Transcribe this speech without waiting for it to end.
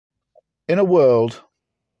In a world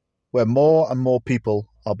where more and more people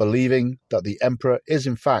are believing that the Emperor is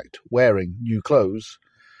in fact wearing new clothes,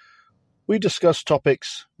 we discuss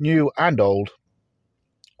topics, new and old,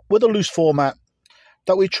 with a loose format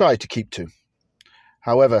that we try to keep to.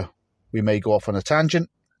 However, we may go off on a tangent,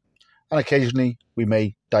 and occasionally we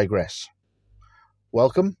may digress.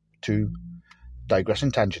 Welcome to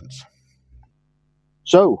Digressing Tangents.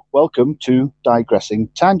 So, welcome to Digressing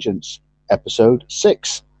Tangents, episode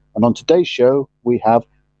 6. And on today's show, we have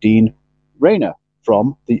Dean Reiner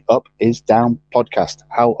from the Up Is Down podcast.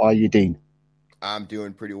 How are you, Dean? I'm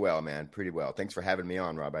doing pretty well, man. Pretty well. Thanks for having me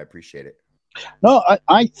on, Rob. I appreciate it. No,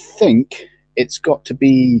 I think it's got to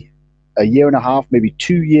be a year and a half, maybe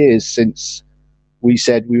 2 years since we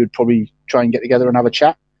said we would probably try and get together and have a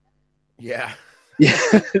chat. Yeah. Yeah.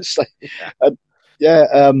 It's like,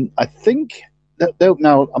 I think that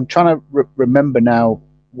now I'm trying to remember now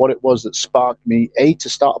what it was that sparked me, to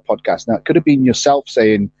start a podcast. Now, it could have been yourself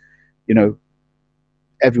saying,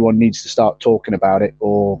 everyone needs to start talking about it,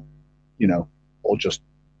 or just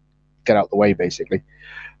get out the way, basically.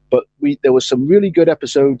 But there were some really good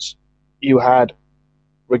episodes you had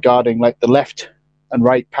regarding like the left and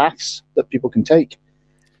right paths that people can take,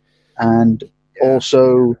 and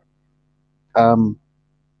also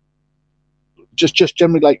just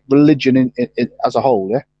generally like religion in as a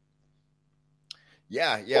whole.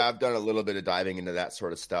 Yeah, I've done a little bit of diving into that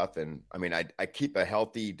sort of stuff, and I mean, I keep a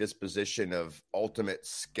healthy disposition of ultimate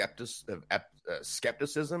skepticism.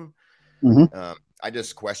 Mm-hmm. I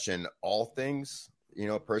just question all things,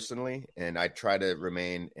 personally, and I try to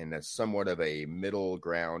remain in a somewhat of a middle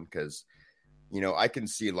ground because, I can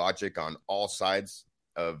see logic on all sides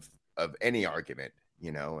of any argument.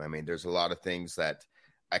 I mean, there's a lot of things that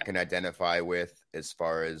I can identify with as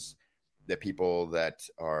far as the people that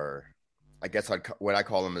are, I guess what I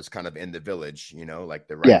call them is kind of in the village, like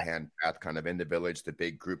the right-hand path kind of in the village, the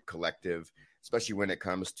big group collective, especially when it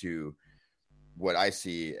comes to what I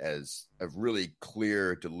see as a really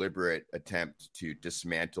clear, deliberate attempt to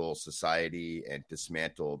dismantle society and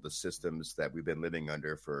dismantle the systems that we've been living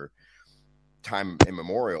under for time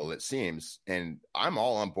immemorial, it seems. And I'm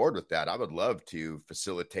all on board with that. I would love to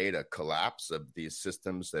facilitate a collapse of these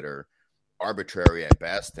systems that are arbitrary at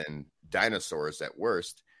best and dinosaurs at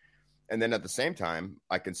worst. And then at the same time,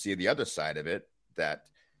 I can see the other side of it, that,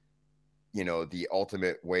 the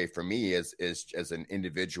ultimate way for me is as an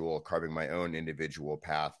individual carving my own individual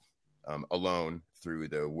path alone through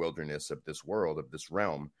the wilderness of this world, of this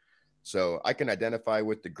realm. So I can identify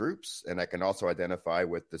with the groups, and I can also identify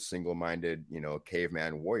with the single-minded,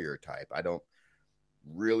 caveman warrior type. I don't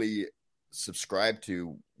really subscribe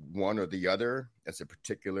to one or the other as a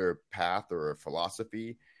particular path or a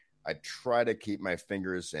philosophy. I try to keep my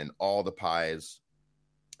fingers in all the pies,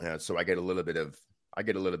 so I get a little bit of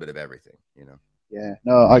everything, Yeah,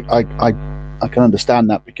 no, I can understand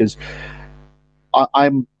that, because I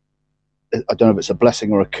don't know if it's a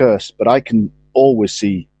blessing or a curse, but I can always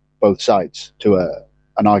see both sides to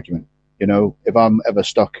an argument. If I'm ever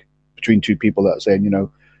stuck between two people that are saying,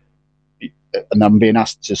 and I'm being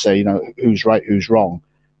asked to say, who's right, who's wrong,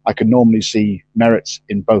 I can normally see merits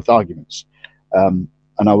in both arguments.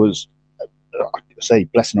 And I was, say,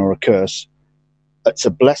 blessing or a curse. It's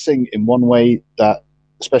a blessing in one way that,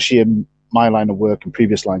 especially in my line of work and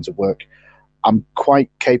previous lines of work, I'm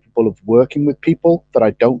quite capable of working with people that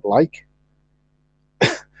I don't like.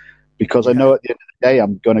 Because I know at the end of the day,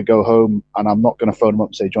 I'm going to go home and I'm not going to phone them up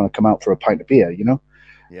and say, do you want to come out for a pint of beer,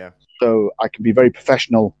 Yeah. So I can be very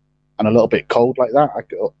professional and a little bit cold like that.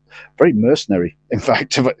 Very mercenary, in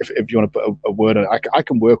fact, if you want to put a word on it. I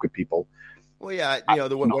can work with people. Well, yeah,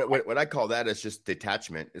 what I call that is just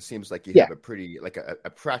detachment. It seems like you have a pretty, like a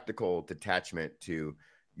practical detachment to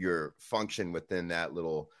your function within that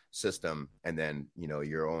little system, and then,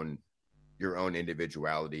 your own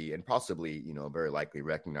individuality, and possibly, very likely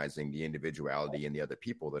recognizing the individuality in the other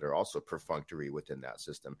people that are also perfunctory within that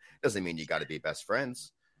system. Doesn't mean you got to be best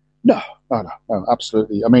friends. No,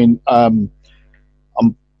 absolutely. I mean, I'm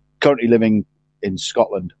currently living in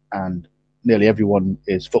Scotland, and nearly everyone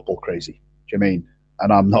is football crazy. Do you mean?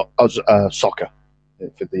 And I'm not. I was soccer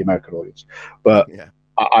for the American audience, but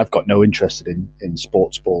I've got no interest in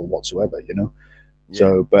sports ball whatsoever. Yeah.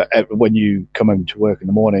 So, but when you come home to work in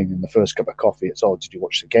the morning and the first cup of coffee, it's did you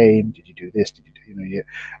watch the game? Did you do this? Did you do,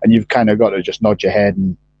 and you've kind of got to just nod your head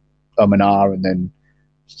and and ah, and then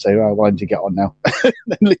say, oh, why don't you get on now?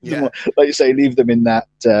 Then leave them, like you say, leave them in that,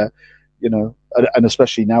 and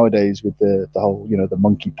especially nowadays with the whole, the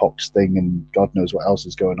monkeypox thing and God knows what else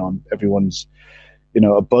is going on. Everyone's,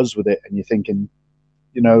 a buzz with it, and you're thinking,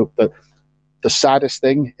 the saddest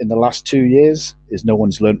thing in the last 2 years is no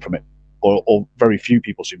one's learned from it. or very few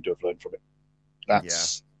people seem to have learned from it.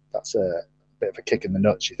 That's a bit of a kick in the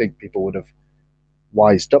nuts. You think people would have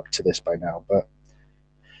wised up to this by now, but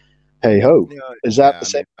hey ho, is that the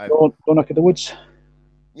same? Your neck of the woods?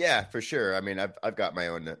 Yeah, for sure. I mean, I've got my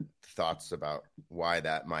own thoughts about why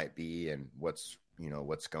that might be and what's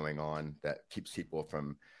going on that keeps people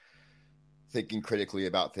from thinking critically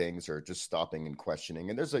about things or just stopping and questioning.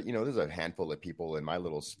 And there's a handful of people in my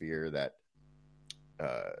little sphere that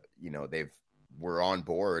we're on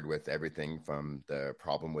board with everything from the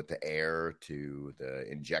problem with the air to the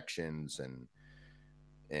injections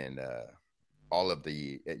and all of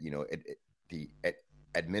the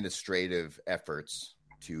administrative efforts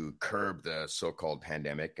to curb the so-called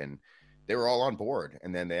pandemic, and they were all on board.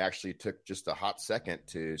 And then they actually took just a hot second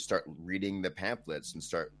to start reading the pamphlets and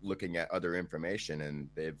start looking at other information, and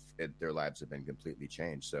their lives have been completely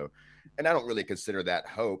changed. So, and I don't really consider that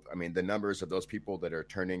hope. I mean, the numbers of those people that are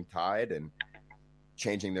turning tide and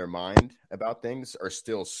changing their mind about things are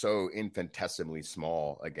still so infinitesimally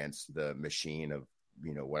small against the machine of,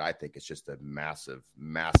 what I think is just a massive,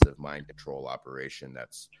 massive mind control operation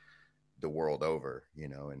that's the world over,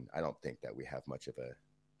 and I don't think that we have much of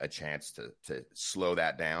a chance to slow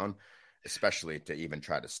that down, especially to even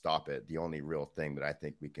try to stop it. The only real thing that I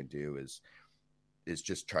think we can do is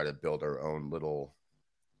just try to build our own little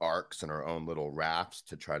arcs and our own little rafts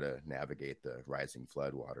to try to navigate the rising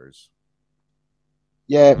floodwaters.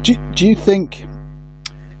 Yeah. Do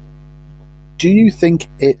you think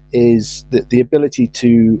it is that the ability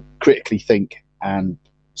to critically think and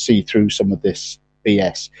see through some of this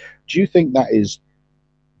BS? Do you think that is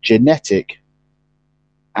genetic,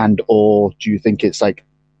 and or do you think it's like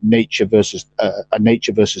nature versus a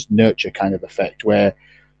nature versus nurture kind of effect, where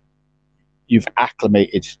you've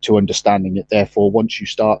acclimated to understanding it, therefore once you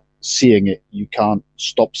start seeing it, you can't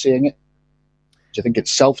stop seeing it? Do you think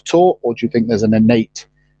it's self-taught, or do you think there's an innate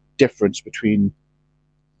difference between,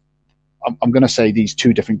 I'm going to say, these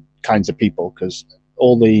two different kinds of people? Because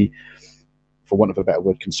all the, for want of a better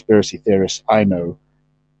word, conspiracy theorists I know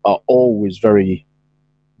are always very,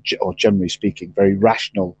 or generally speaking, very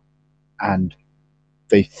rational, and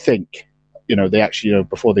they think, they actually,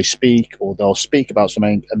 before they speak, or they'll speak about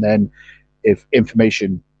something, and then if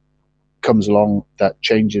information comes along that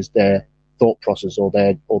changes their thought process or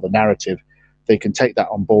the narrative, they can take that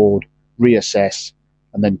on board, reassess,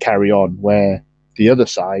 and then carry on. Where the other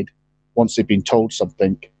side, once they've been told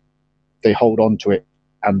something, they hold on to it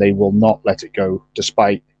and they will not let it go,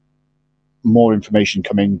 despite more information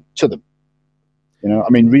coming to them. I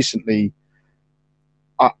mean, recently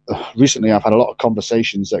I've had a lot of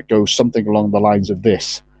conversations that go something along the lines of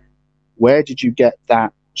this: where did you get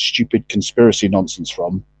that stupid conspiracy nonsense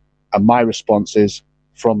from? And my response is,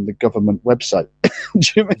 from the government website.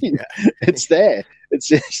 Do you mean? Yeah. It's there.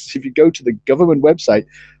 It's if you go to the government website,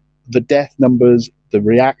 the death numbers, the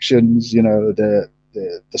reactions, the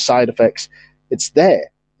side effects, it's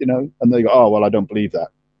there, and they go, oh, well, I don't believe that.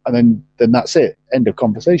 And then that's it. End of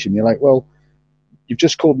conversation. You're like, well, you've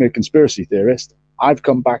just called me a conspiracy theorist. I've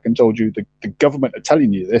come back and told you the government are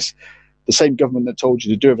telling you this, the same government that told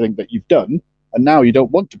you to do everything that you've done, and now you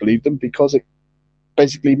don't want to believe them because it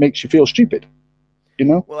basically makes you feel stupid.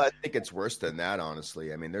 Well, I think it's worse than that,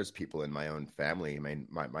 honestly. I mean, there's people in my own family, I mean,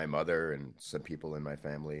 my mother and some people in my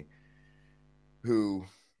family who,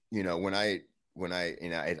 when I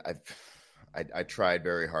tried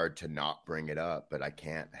very hard to not bring it up, but I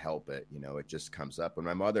can't help it. It just comes up. When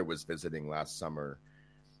my mother was visiting last summer,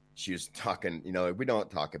 she was talking, we don't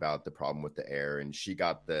talk about the problem with the air, and she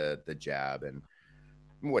got the jab and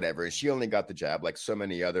whatever. She only got the jab like so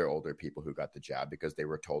many other older people who got the jab because they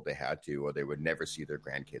were told they had to, or they would never see their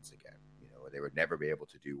grandkids again, or they would never be able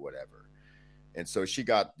to do whatever. And so she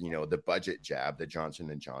got, the budget jab, the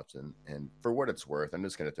Johnson & Johnson. And for what it's worth, I'm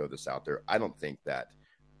just going to throw this out there. I don't think that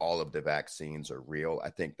all of the vaccines are real.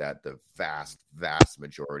 I think that the vast, vast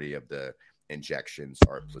majority of the injections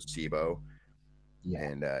are placebo. Yeah.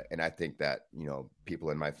 And I think that,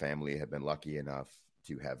 people in my family have been lucky enough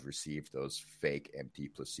to have received those fake empty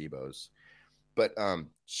placebos. But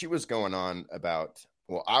she was going on about,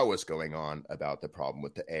 I was going on about the problem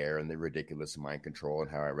with the air and the ridiculous mind control and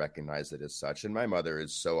how I recognize it as such. And my mother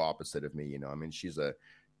is so opposite of me. I mean, she's a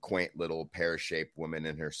quaint little pear-shaped woman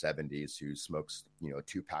in her 70s who smokes,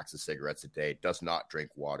 2 packs of cigarettes a day, does not drink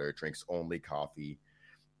water, drinks only coffee,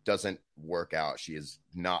 doesn't work out. She is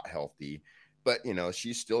not healthy, but,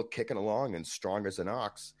 she's still kicking along and strong as an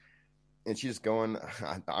ox. And she's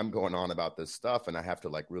I'm going on about this stuff, and I have to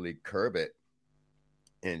like really curb it.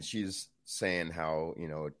 And she's saying how,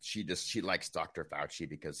 she likes Dr. Fauci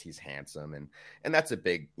because he's handsome, and that's a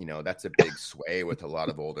big, that's a big sway with a lot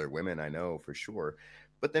of older women, I know for sure.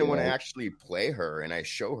 But then when I actually play her and I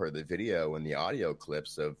show her the video and the audio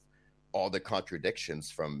clips of all the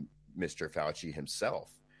contradictions from Mr. Fauci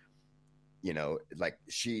himself, like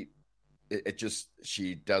she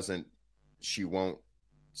won't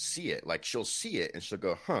see it. Like she'll see it and she'll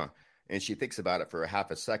go, huh. And she thinks about it for a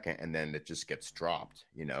half a second and then it just gets dropped,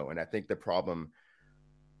 And I think the problem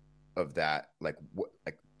of that,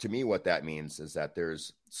 to me, what that means is that there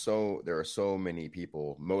are so many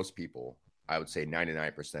people, most people, I would say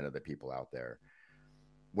 99% of the people out there,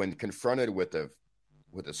 when confronted with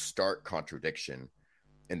a stark contradiction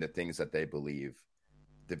in the things that they believe,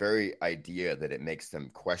 the very idea that it makes them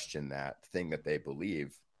question that thing that they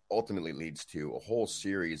believe ultimately leads to a whole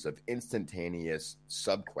series of instantaneous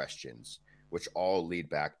sub-questions, which all lead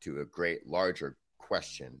back to a great larger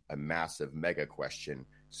question, a massive mega question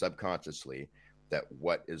subconsciously, that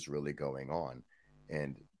what is really going on?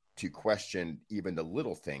 And to question even the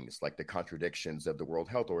little things like the contradictions of the World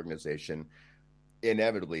Health Organization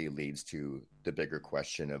inevitably leads to the bigger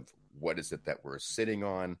question of what is it that we're sitting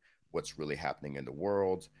on? What's really happening in the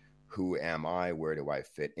world? Who am I? Where do I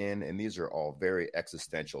fit in? And these are all very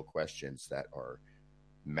existential questions that are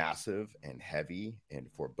massive and heavy and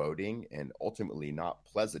foreboding and ultimately not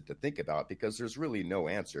pleasant to think about, because there's really no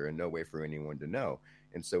answer and no way for anyone to know.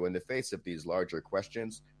 And so in the face of these larger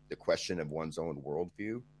questions, the question of one's own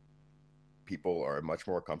worldview, people are much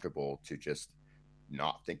more comfortable to just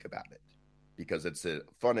not think about it because it's a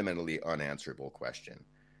fundamentally unanswerable question.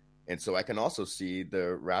 And so I can also see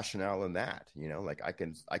the rationale in that, like I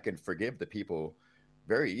can forgive the people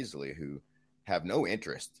very easily who have no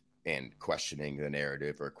interest in questioning the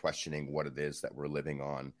narrative or questioning what it is that we're living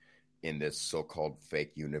on in this so-called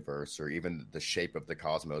fake universe, or even the shape of the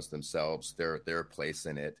cosmos themselves, their place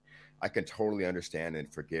in it. I can totally understand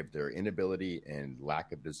and forgive their inability and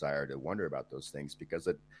lack of desire to wonder about those things, because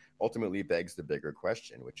it ultimately begs the bigger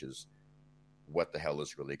question, which is, what the hell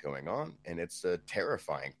is really going on? And it's a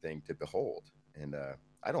terrifying thing to behold. And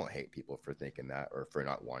I don't hate people for thinking that or for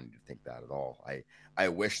not wanting to think that at all. I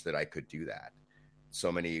wish that I could do that so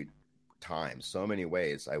many times, so many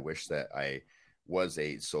ways. I wish that I was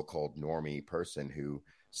a so-called normie person who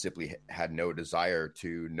simply had no desire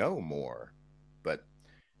to know more. But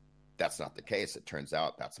that's not the case. It turns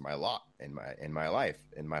out that's my lot in my life.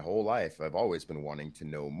 In my whole life, I've always been wanting to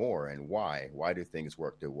know more. And why? Why do things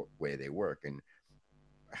work the way they work? And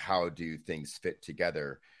how do things fit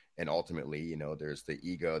together? And ultimately, there's the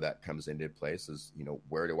ego that comes into place. Is,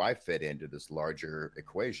 where do I fit into this larger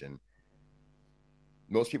equation?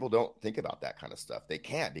 Most people don't think about that kind of stuff. They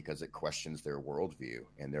can't, because it questions their worldview,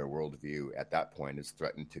 and their worldview at that point is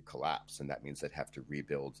threatened to collapse. And that means they'd have to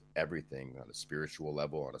rebuild everything on a spiritual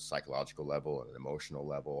level, on a psychological level, on an emotional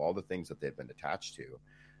level. All the things that they've been attached to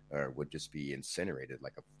would just be incinerated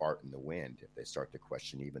like a fart in the wind if they start to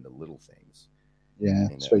question even the little things. Yeah,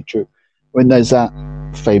 it's very true. When there's that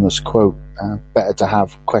famous quote, better to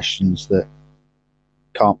have questions that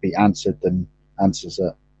can't be answered than answers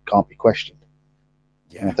that can't be questioned.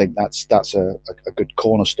 Yeah. And I think that's a good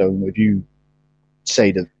cornerstone. If you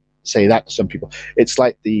say that to some people, it's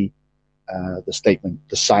like the statement,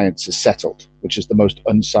 "the science is settled," which is the most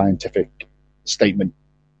unscientific statement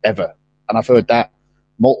ever. And I've heard that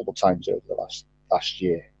multiple times over the last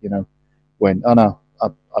year. When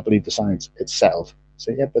I believe the science, it's settled.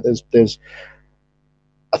 So yeah, but there's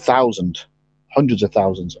 1,000, hundreds of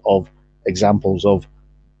thousands of examples of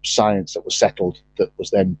science that was settled that was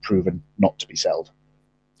then proven not to be settled.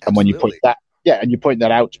 And when you point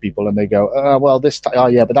that out to people, and they go, "Well, but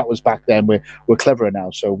that was back then. We're cleverer now,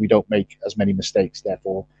 so we don't make as many mistakes.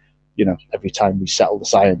 Therefore, every time we settle the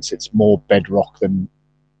science, it's more bedrock than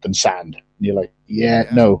sand." And you're like,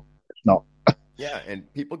 no, it's not. Yeah,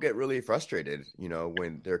 and people get really frustrated,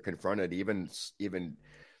 when they're confronted, even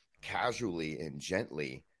casually and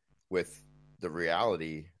gently, with the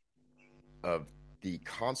reality of the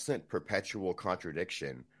constant, perpetual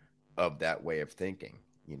contradiction of that way of thinking.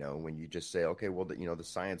 When you just say, okay, well, the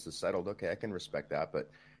science is settled. Okay, I can respect that. But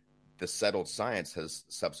the settled science has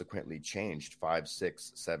subsequently changed 5,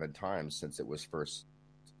 6, 7 times since it was first,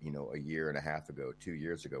 a year and a half ago, 2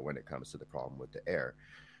 years ago, when it comes to the problem with the air.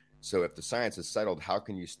 So if the science is settled, how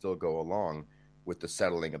can you still go along with the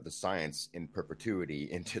settling of the science in perpetuity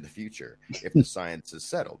into the future if the science is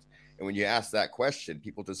settled? And when you ask that question,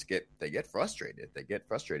 people just get frustrated. They get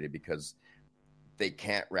frustrated because they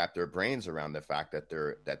can't wrap their brains around the fact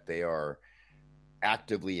that they are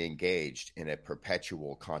actively engaged in a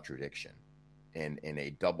perpetual contradiction and in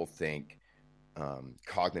a doublethink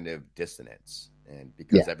cognitive dissonance. And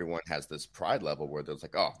because Yeah. everyone has this pride level where there's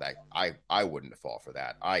like, oh, that I wouldn't fall for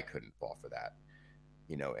that. I couldn't fall for that,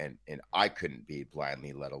 and I couldn't be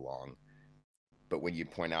blindly led along. But when you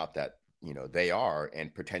point out that, they are,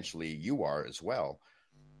 and potentially you are as well,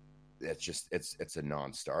 it's a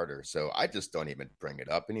non-starter. So I just don't even bring it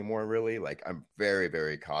up anymore, really. Like, I'm very,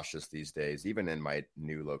 very cautious these days, even in my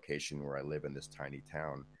new location where I live in this tiny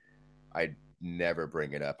town. I never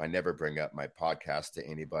bring it up. I never bring up my podcast to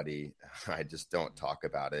anybody. I just don't talk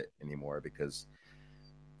about it anymore because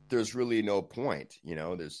there's really no point.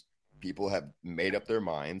 There's people have made up their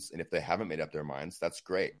minds, and if they haven't made up their minds, that's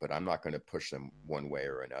great, but I'm not going to push them one way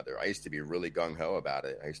or another. I used to be really gung-ho about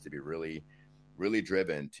it. I used to be really, really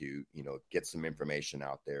driven to, get some information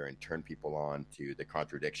out there and turn people on to the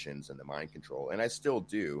contradictions and the mind control. And I still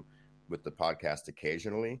do with the podcast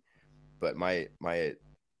occasionally, but my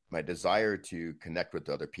desire to connect with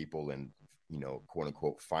other people and, quote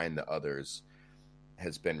unquote, find the others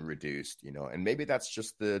has been reduced, and maybe that's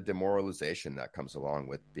just the demoralization that comes along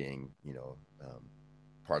with being,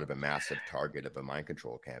 part of a massive target of a mind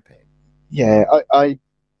control campaign. Yeah,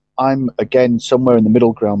 I'm again somewhere in the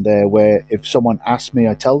middle ground there, where if someone asks me,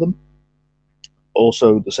 I tell them.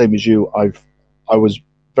 Also, the same as you, I was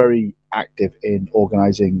very active in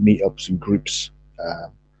organising meetups and groups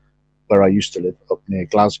where I used to live up near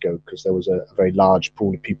Glasgow, because there was a very large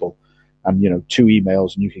pool of people, and 2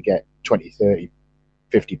 emails and you could get 20, 30,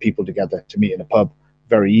 50 people together to meet in a pub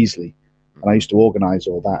very easily. And I used to organise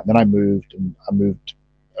all that. And then I moved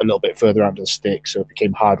a little bit further out to the sticks, so it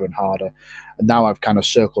became harder and harder. And now I've kind of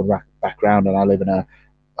circled back around, and I live in a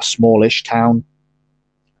smallish town,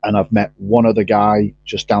 and I've met one other guy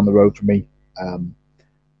just down the road from me, and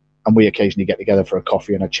we occasionally get together for a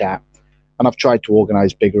coffee and a chat. And I've tried to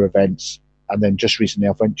organise bigger events, and then just recently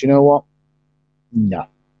I went, do you know what? No,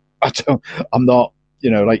 I don't. I'm not.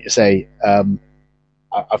 Like you say,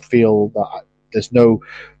 I feel that there's no.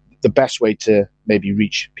 The best way to maybe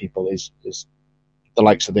reach people is the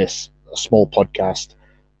likes of this, a small podcast,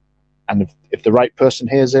 and if the right person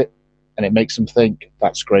hears it and it makes them think,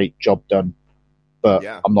 that's great, job done. But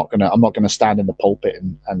Yeah. I'm not gonna stand in the pulpit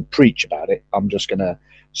and preach about it. I'm just gonna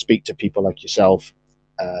speak to people like yourself,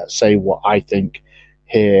 say what I think,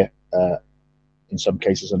 hear in some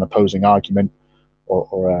cases an opposing argument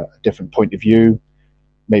or a different point of view,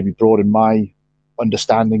 maybe broaden my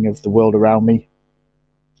understanding of the world around me,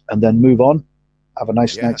 and then move on, have a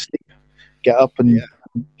nice night's sleep, get up and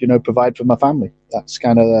provide for my family. That's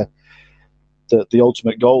kind of the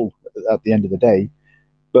ultimate goal at the end of the day.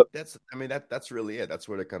 But that's really it. That's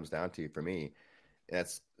what it comes down to for me.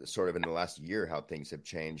 That's sort of in the last year how things have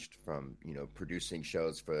changed from, producing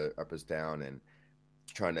shows for Up is Down and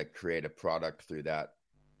trying to create a product through that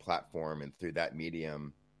platform and through that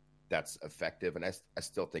medium that's effective. And I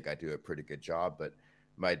still think I do a pretty good job, but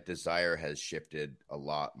my desire has shifted a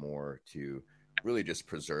lot more to really just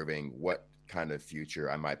preserving what kind of future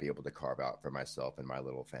I might be able to carve out for myself and my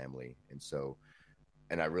little family.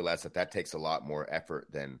 And I realize that takes a lot more effort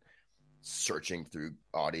than searching through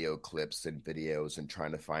audio clips and videos and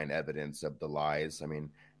trying to find evidence of the lies. I mean,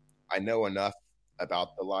 I know enough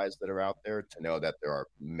about the lies that are out there to know that there are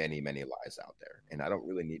many, many lies out there, and I don't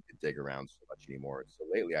really need to dig around so much anymore. So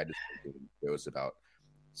lately I just been doing shows about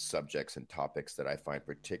subjects and topics that I find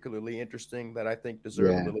particularly interesting, that I think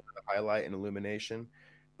deserve a little bit of highlight and illumination.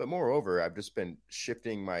 But moreover, I've just been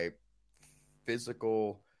shifting my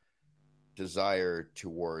physical desire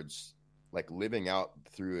towards like living out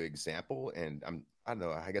through example. And I don't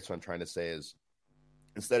know, I guess what I'm trying to say is,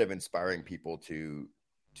 instead of inspiring people to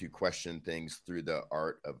question things through the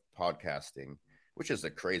art of podcasting, which is a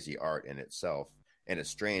crazy art in itself and a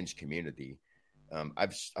strange community,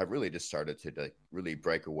 I've really just started to really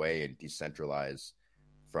break away and decentralize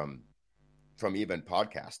from even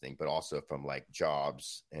podcasting, but also from like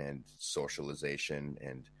jobs and socialization,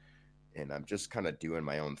 and I'm just kind of doing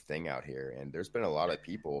my own thing out here. And there's been a lot of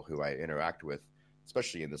people who I interact with,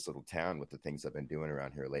 especially in this little town, with the things I've been doing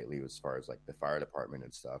around here lately, as far as like the fire department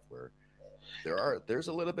and stuff, where there's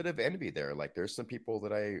a little bit of envy there. Like there's some people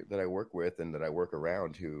that I work with and that I work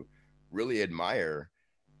around who really admire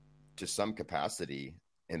to some capacity,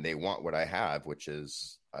 and they want what I have, which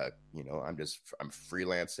is, I'm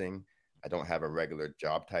freelancing. I don't have a regular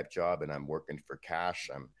type job, and I'm working for cash.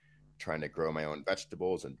 I'm trying to grow my own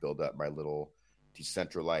vegetables and build up my little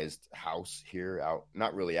decentralized house here,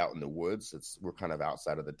 not really out in the woods. We're kind of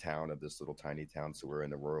outside of the town, of this little tiny town. So we're in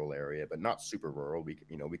the rural area, but not super rural.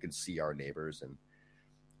 We can see our neighbors, and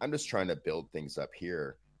I'm just trying to build things up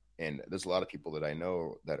here. And there's a lot of people that I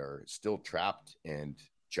know that are still trapped and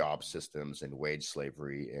job systems and wage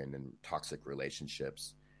slavery and toxic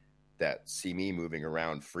relationships that see me moving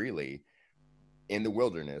around freely in the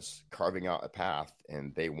wilderness, carving out a path,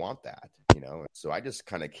 and they want that, So I just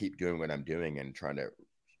kind of keep doing what I'm doing and trying to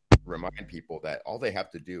remind people that all they have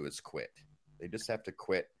to do is quit. They just have to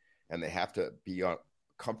quit, and they have to be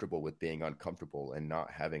comfortable with being uncomfortable and not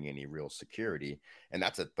having any real security. And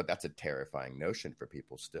that's a terrifying notion for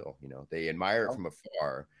people still. They admire it from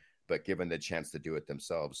afar, but given the chance to do it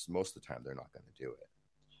themselves, most of the time they're not going to do it.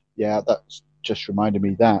 Yeah, that's just reminded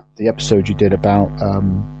me that the episode you did about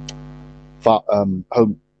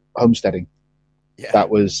homesteading. Yeah. That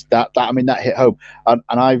was that. I mean, that hit home. And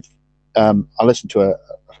I listened to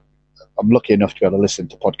I'm lucky enough to be able to listen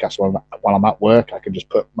to podcasts while I'm at work. I can just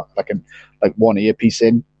put like one earpiece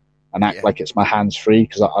in and act like it's my hands free,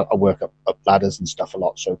 because I work up ladders and stuff a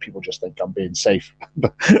lot. So people just think I'm being safe.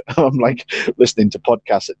 But I'm like listening to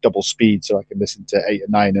podcasts at double speed so I can listen to 8 or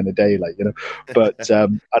 9 in a day, But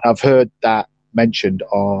and I've heard that mentioned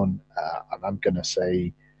on, and I'm going to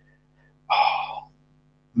say,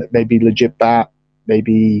 maybe Legit Bat,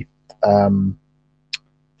 maybe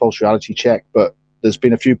False Reality Check, but there's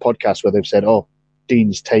been a few podcasts where they've said,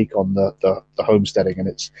 Dean's take on the homesteading, and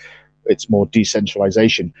it's more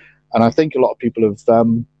decentralization. And I think a lot of people have,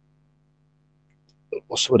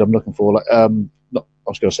 what's the word I'm looking for? I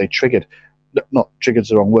was going to say triggered. Not triggered's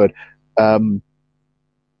the wrong word.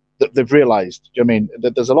 They've realized,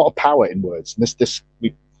 that there's a lot of power in words. And this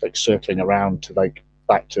we like circling around to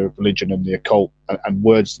back to religion and the occult and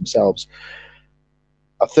words themselves.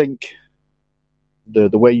 I think the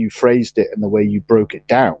way you phrased it and the way you broke it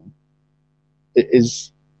down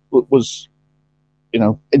was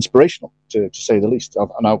inspirational to say the least. And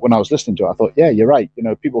when I was listening to it, I thought, yeah, you're right.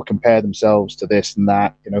 People compare themselves to this and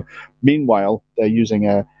that. Meanwhile, they're using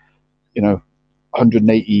a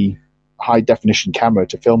 180 high definition camera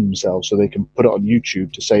to film themselves so they can put it on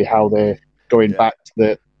YouTube to say how they're going back to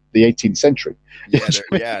the 18th century. They're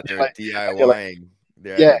DIYing.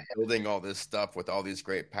 They're building all this stuff with all these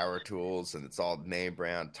great power tools, and it's all name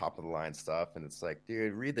brand, top of the line stuff. And it's like,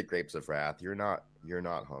 dude, read the Grapes of Wrath. You're not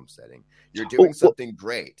homesteading. You're doing something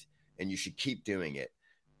great, and you should keep doing it,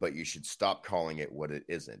 but you should stop calling it what it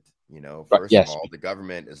isn't. First of all, the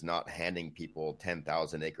government is not handing people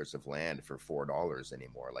 10,000 acres of land for $4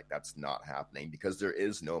 anymore. Like, that's not happening, because there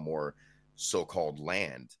is no more so-called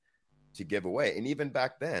land to give away. And even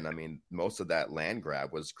back then, I mean, most of that land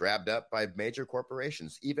grab was grabbed up by major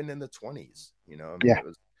corporations, even in the 20s,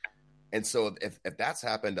 and so if that's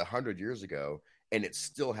happened 100 years ago and it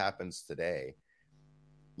still happens today,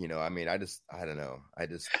 I don't know.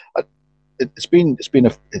 It's been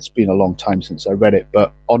a long time since I read it,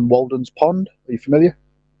 but On Walden's Pond, are you familiar?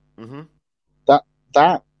 Mm-hmm.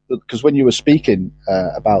 That because when you were speaking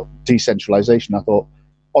about decentralization, I thought,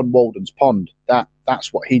 On Walden's Pond,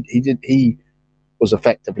 that's what he did. He was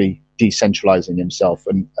effectively decentralizing himself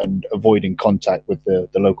and avoiding contact with the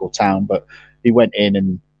local town. But he went in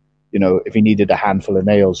and, if he needed a handful of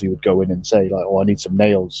nails, he would go in and say, like, I need some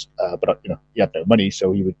nails. But, he had no money,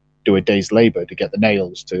 so he would do a day's labor to get the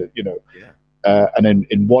nails to, and then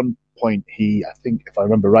in one point, I think, if I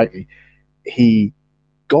remember rightly, he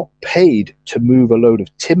got paid to move a load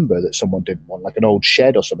of timber that someone didn't want, like an old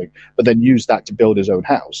shed or something, but then used that to build his own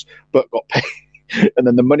house, but got paid. And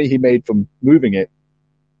then the money he made from moving it,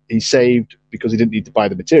 he saved, because he didn't need to buy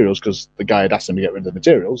the materials, because the guy had asked him to get rid of the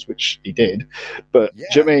materials, which he did. But do you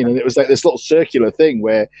know what I mean? And it was like this little circular thing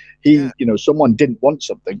where he, someone didn't want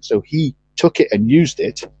something, so he took it and used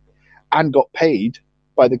it and got paid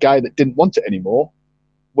by the guy that didn't want it anymore,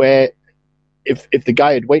 where if the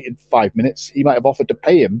guy had waited 5 minutes, he might have offered to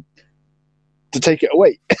pay him to take it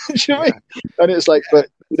away. Do you know what I mean? And it's like, but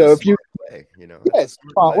if you, it's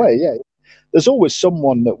a smart way. Yeah, there's always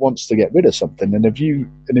someone that wants to get rid of something, and if you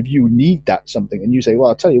need that something, and you say, well,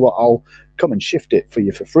 I'll tell you what, I'll come and shift it for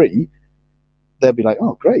you for free, they'll be like,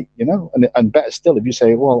 oh, great, and better still, if you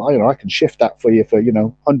say, well, I can shift that for you for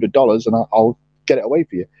 $100, and I'll get it away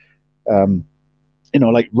for you.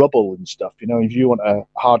 Like rubble and stuff, if you want a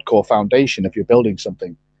hardcore foundation, if you're building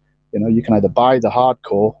something, you can either buy the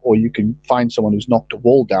hardcore, or you can find someone who's knocked a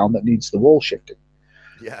wall down that needs the wall shifted.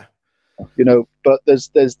 Yeah. But there's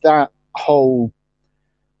that whole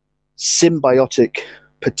symbiotic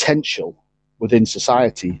potential within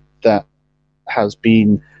society that has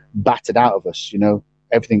been battered out of us.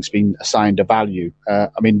 Everything's been assigned a value.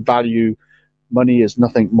 Money is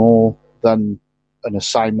nothing more than an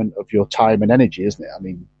assignment of your time and energy, isn't it?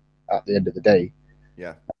 At the end of the day,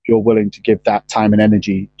 you're willing to give that time and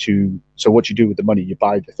energy to. So what you do with the money, you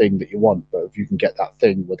buy the thing that you want. But if you can get that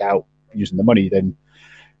thing without using the money, then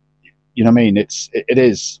You know what I mean?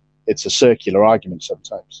 It's a circular argument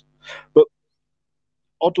sometimes. But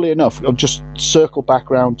oddly enough, I'll just circle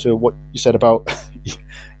back around to what you said about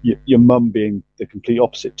your mum being the complete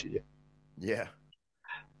opposite to you. Yeah.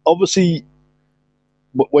 Obviously,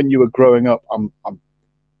 when you were growing up, I'm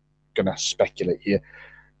going to speculate here.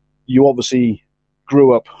 You obviously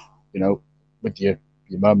grew up, with your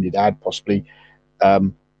mum, your dad, possibly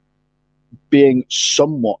um, being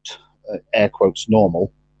somewhat, air quotes,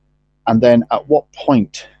 normal. And then at what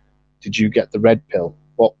point did you get the red pill?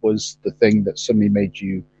 What was the thing that suddenly made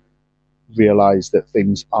you realize that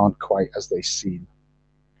things aren't quite as they seem?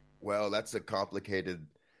 Well, that's a complicated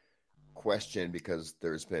question because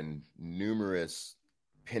there's been numerous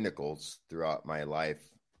pinnacles throughout my life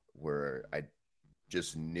where I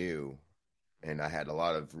just knew, and I had a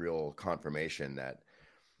lot of real confirmation that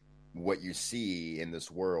what you see in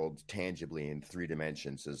this world tangibly in 3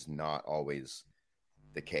 dimensions is not always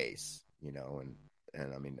the case, and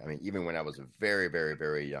I mean even when I was a very very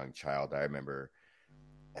very young child, I remember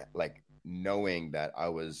like knowing that I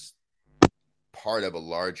was part of a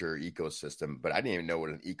larger ecosystem, but I didn't even know what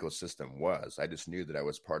an ecosystem was. I just knew that I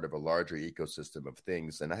was part of a larger ecosystem of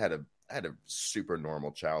things, and I had a super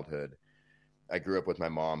normal childhood. I grew up with my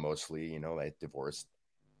mom mostly. I divorced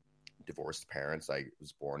parents. I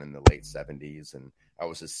was born in the late 70s, and I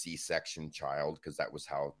was a C-section child because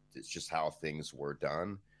it's just how things were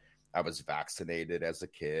done. I was vaccinated as a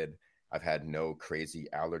kid. I've had no crazy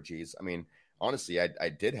allergies. I mean, honestly, I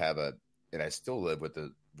did have and I still live with a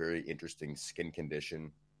very interesting skin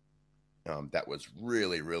condition that was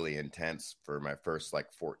really, really intense for my first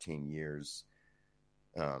like 14 years.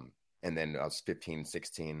 And then I was 15,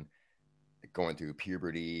 16, going through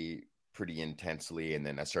puberty pretty intensely. And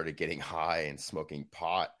then I started getting high and smoking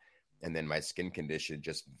pot. And then my skin condition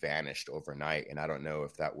just vanished overnight. And I don't know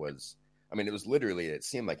if that was, I mean, it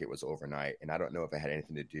seemed like it was overnight. And I don't know if it had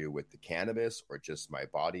anything to do with the cannabis or just my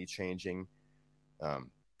body changing.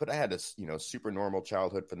 But I had a, super normal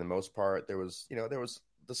childhood for the most part. There was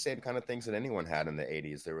the same kind of things that anyone had in the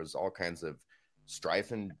 80s. There was all kinds of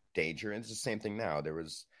strife and danger. And it's the same thing now. There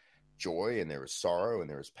was joy and there was sorrow and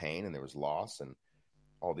there was pain and there was loss and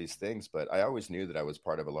all these things. But I always knew that I was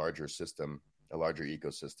part of a larger system, a larger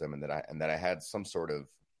ecosystem, and that I had some sort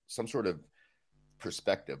of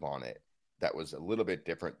perspective on it that was a little bit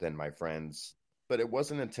different than my friends. But it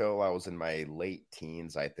wasn't until I was in my late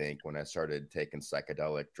teens, I think, when I started taking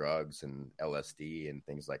psychedelic drugs and LSD and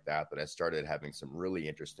things like that, that I started having some really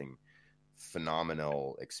interesting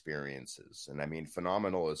phenomenal experiences. And I mean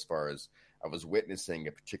phenomenal as far as I was witnessing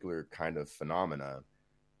a particular kind of phenomena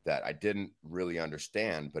that I didn't really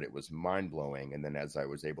understand, but it was mind blowing. And then as I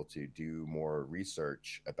was able to do more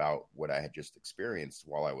research about what I had just experienced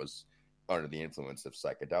while I was under the influence of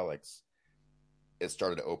psychedelics, it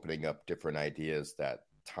started opening up different ideas that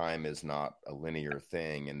time is not a linear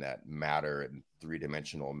thing and that matter and 3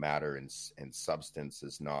 dimensional matter and substance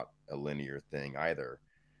is not a linear thing either.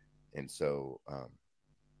 And so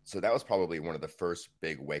that was probably one of the first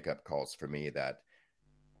big wake up calls for me that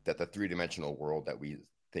the 3 dimensional world that we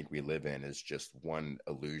think we live in is just one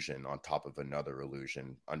illusion on top of another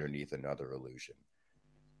illusion underneath another illusion.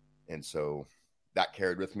 And so that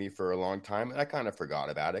carried with me for a long time. And I kind of forgot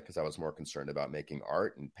about it because I was more concerned about making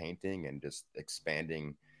art and painting and just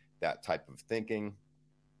expanding that type of thinking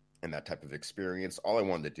and that type of experience. All I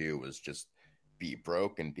wanted to do was just be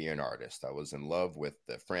broke and be an artist. I was in love with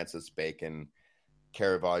the Francis Bacon,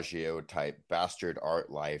 Caravaggio type bastard art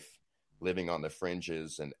life, living on the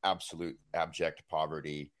fringes and absolute abject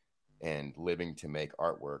poverty and living to make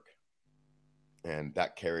artwork. And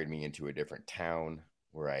that carried me into a different town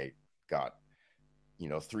where I got,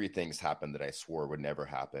 three things happened that I swore would never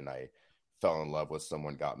happen. I fell in love with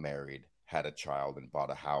someone, got married, had a child, and bought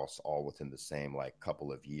a house all within the same like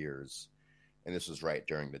couple of years. And this was right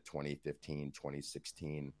during the 2015,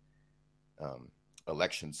 2016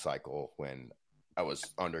 election cycle when I was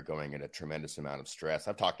undergoing a tremendous amount of stress.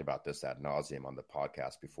 I've talked about this ad nauseum on the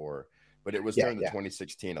podcast before, but it was during the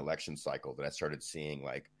 2016 election cycle that I started seeing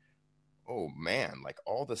like, oh man, like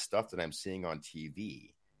all the stuff that I'm seeing on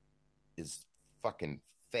TV is fucking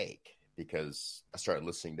fake, because I started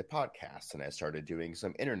listening to podcasts and I started doing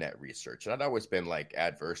some internet research. And I'd always been like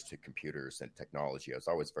adverse to computers and technology. I was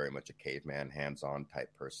always very much a caveman, hands-on type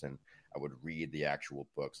person. I would read the actual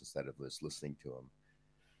books instead of just listening to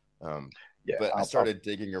them. But I started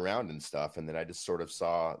digging around and stuff, and then I just sort of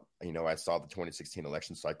saw, I saw the 2016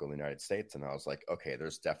 election cycle in the United States, and I was like, okay,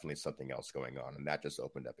 there's definitely something else going on, and that just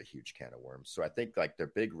opened up a huge can of worms. So I think like the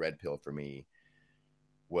big red pill for me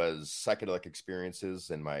was psychedelic experiences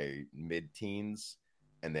in my mid-teens,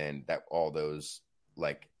 and then that all those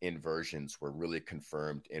like inversions were really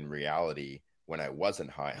confirmed in reality when I wasn't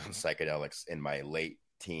high on psychedelics in my late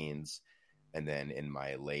teens, and then in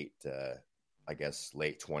my late, I guess,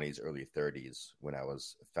 late 20s, early 30s, when I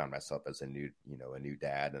found myself as a new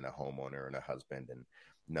dad and a homeowner and a husband, and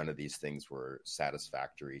none of these things were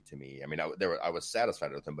satisfactory to me. I mean, I was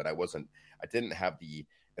satisfied with them, but I didn't have the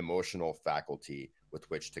emotional faculty with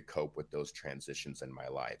which to cope with those transitions in my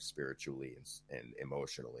life, spiritually and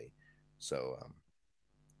emotionally. So,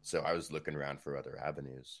 so I was looking around for other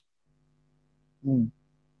avenues.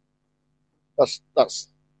 That's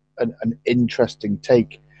an interesting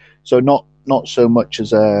take. So not so much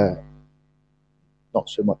as a not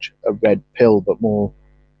so much a red pill, but more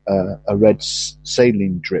a red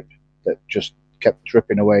saline drip that just kept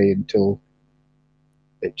dripping away until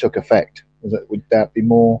it took effect. Would that be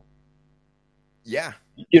more? Yeah,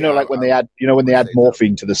 Like when they add, when they add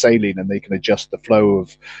morphine to the saline and they can adjust the flow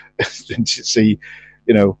of, see,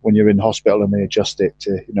 when you're in hospital and they adjust it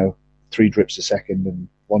to, 3 drips a second and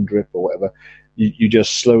 1 drip or whatever, you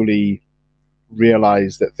just slowly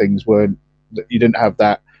realize that things weren't, that you didn't have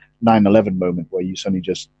that 9/11 moment where you suddenly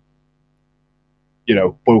just,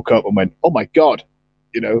 woke up and went, oh my God,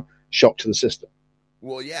 shock to the system.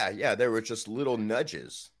 Well, yeah. There were just little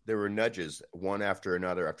nudges. There were nudges, one after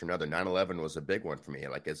another after another. 9/11 was a big one for me.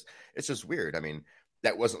 Like it's just weird. I mean,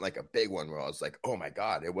 that wasn't like a big one where I was like, oh my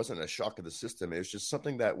God, it wasn't a shock to the system. It was just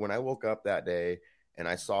something that when I woke up that day and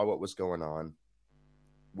I saw what was going on,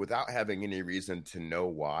 without having any reason to know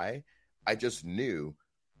why, I just knew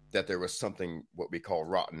that there was something what we call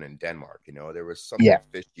rotten in Denmark. There was something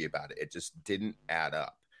fishy about it. It just didn't add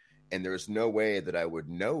up. And there was no way that I would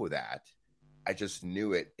know that. I just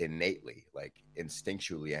knew it innately, like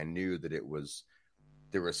instinctually. I knew that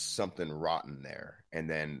there was something rotten there. And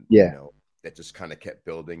then, that just kind of kept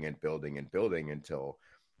building and building and building until,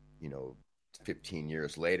 15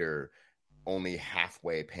 years later, only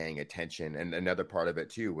halfway paying attention. And another part of it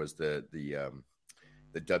too was the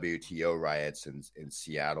WTO riots in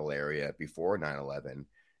Seattle area before 9/11,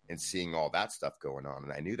 and seeing all that stuff going on.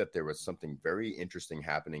 And I knew that there was something very interesting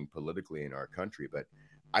happening politically in our country, but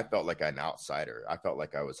I felt like an outsider. I felt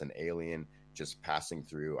like I was an alien just passing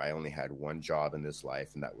through. I only had one job in this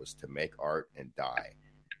life, and that was to make art and die.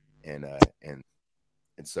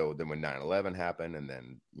 And so then when 9/11 happened, and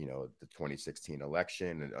then, the 2016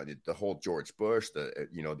 election, and the whole George Bush, the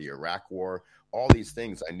Iraq war, all these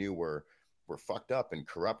things I knew were fucked up and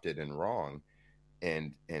corrupted and wrong.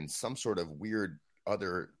 And some sort of weird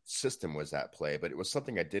other system was at play, but it was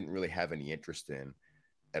something I didn't really have any interest in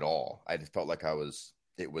at all. I just felt like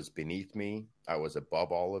it was beneath me. I was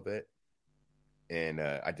above all of it. And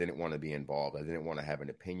I didn't want to be involved. I didn't want to have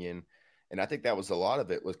an opinion. And I think that was a lot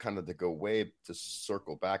of it was kind of to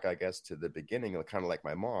circle back, I guess, to the beginning, kind of like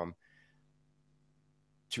my mom,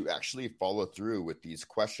 to actually follow through with these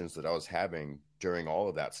questions that I was having during all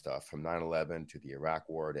of that stuff, from 9/11 to the Iraq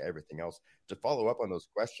war to everything else. To follow up on those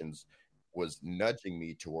questions was nudging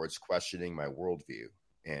me towards questioning my worldview.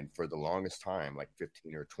 And for the longest time, like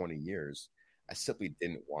 15 or 20 years, I simply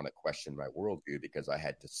didn't want to question my worldview because I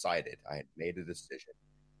had made a decision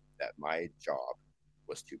that my job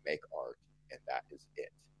was to make art, and that is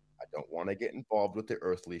it. I don't want to get involved with the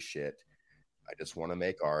earthly shit. I just want to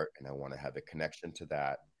make art, and I want to have a connection to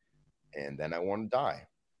that. And then I want to die.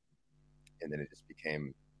 And then it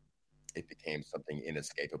became something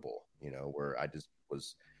inescapable, where I just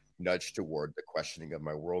was nudged toward the questioning of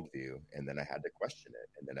my worldview, and then I had to question it.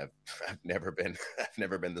 And then I've never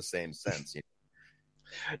been the same since.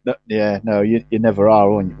 No, you never are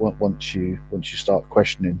once you start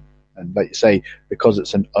questioning. And like you say, because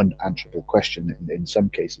it's an unanswerable question in some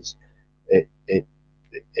cases,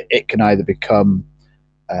 it can either become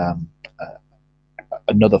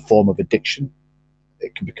another form of addiction.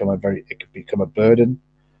 It can become a burden,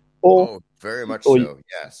 or very much so.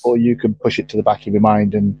 Yes. Or you can push it to the back of your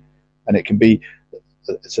mind, and it can be.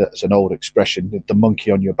 It's an old expression. The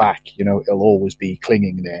monkey on your back, it'll always be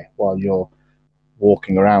clinging there while you're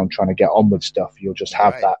walking around trying to get on with stuff. You'll just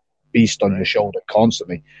have that beast on your shoulder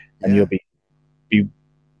constantly, and you'll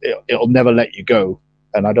it'll never let you go.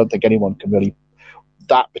 And I don't think anyone can really,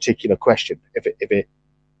 that particular question, if it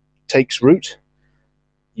takes root,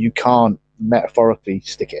 you can't metaphorically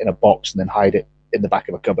stick it in a box and then hide it in the back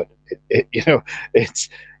of a cupboard. It's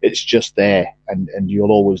just there, and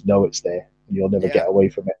you'll always know it's there, and you'll never get away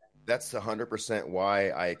from it. That's 100%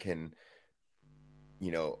 why I can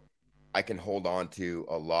hold on to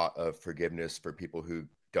a lot of forgiveness for people who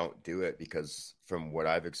don't do it, because from what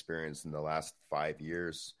I've experienced in the last 5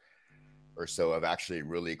 years or so of actually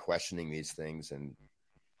really questioning these things and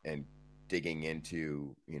digging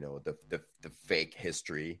into, the fake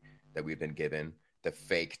history that we've been given, the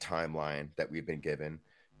fake timeline that we've been given,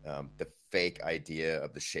 the fake idea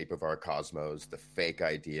of the shape of our cosmos, the fake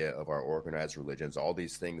idea of our organized religions, all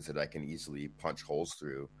these things that I can easily punch holes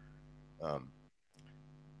through.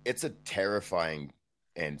 It's a terrifying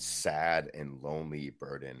and sad and lonely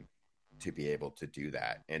burden to be able to do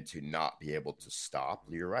that and to not be able to stop.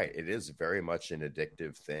 You're right. It is very much an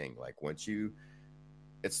addictive thing. Like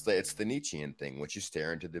it's the Nietzschean thing. Once you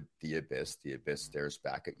stare into the abyss stares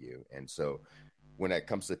back at you. And so when it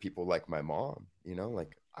comes to people like my mom,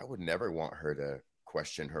 like I would never want her to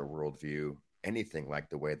question her worldview anything like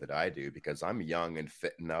the way that I do, because I'm young and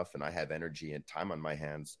fit enough and I have energy and time on my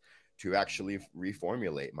hands to actually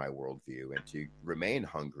reformulate my worldview and to remain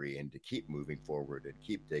hungry and to keep moving forward and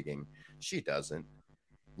keep digging. She doesn't,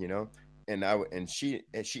 and she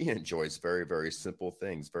enjoys very, very simple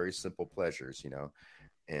things, very simple pleasures,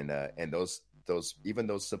 and those even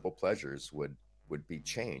those simple pleasures would be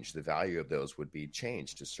changed. The value of those would be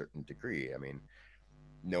changed to a certain degree. I mean,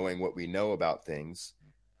 knowing what we know about things,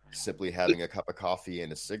 simply having a cup of coffee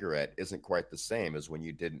and a cigarette isn't quite the same as when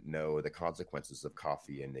you didn't know the consequences of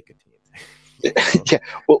coffee and nicotine. Yeah,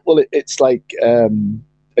 well, it's like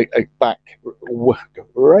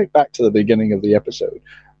right back to the beginning of the episode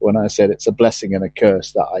when I said it's a blessing and a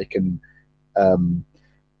curse that I can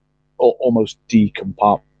almost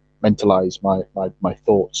decompartmentalize my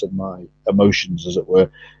thoughts and my emotions, as it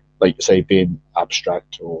were, like you say, being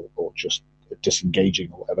abstract or just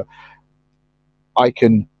disengaging or whatever. I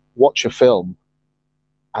can watch a film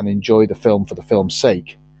and enjoy the film for the film's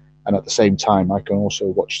sake, and at the same time I can also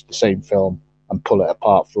watch the same film and pull it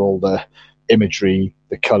apart for all the imagery,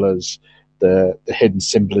 the colors, the hidden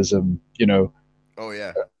symbolism, Oh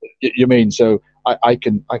yeah. You mean, so I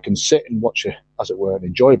can sit and watch as it were, an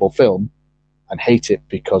enjoyable film and hate it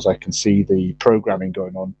because I can see the programming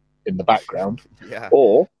going on in the background. Yeah.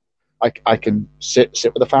 Or I can sit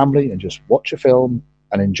with the family and just watch a film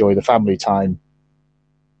and enjoy the family time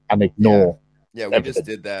and ignore. Yeah, we just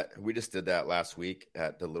did that. We just did that last week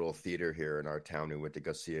at the little theater here in our town. We went to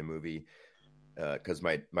go see a movie because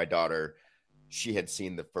my daughter, she had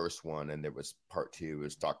seen the first one, and there was part two. It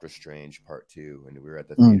was Doctor Strange part two, and we were at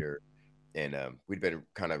the theater, and we'd been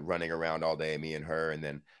kind of running around all day, me and her, and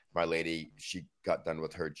then my lady, she got done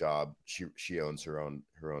with her job. She owns her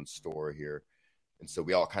own store here. And so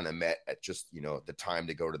we all kind of met at just, the time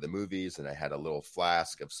to go to the movies, and I had a little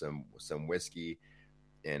flask of some whiskey.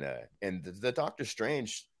 And the Doctor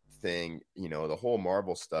Strange thing, the whole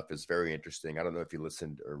Marvel stuff is very interesting. I don't know if you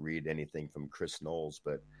listened or read anything from Chris Knowles,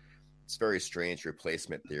 but it's very strange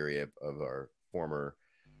replacement theory of our former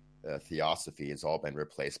theosophy has all been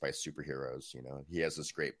replaced by superheroes. He has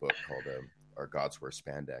this great book called Our Gods Wear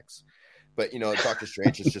Spandex. But Doctor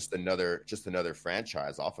Strange is just another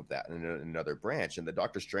franchise off of that, and another branch. And the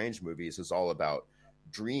Doctor Strange movies is all about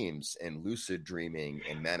dreams and lucid dreaming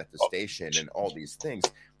and manifestation and all these things.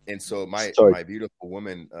 And so my beautiful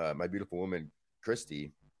woman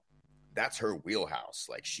Christy, that's her wheelhouse.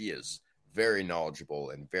 Like, she is very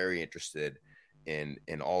knowledgeable and very interested in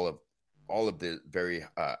all of the very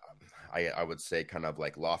I would say kind of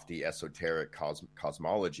like lofty esoteric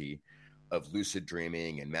cosmology of lucid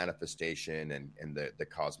dreaming and manifestation and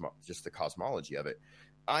the cosmology of it.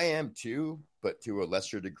 I am too, but to a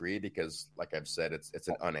lesser degree, because like I've said, it's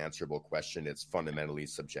an unanswerable question. It's fundamentally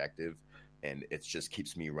subjective, and it just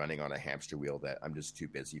keeps me running on a hamster wheel that I'm just too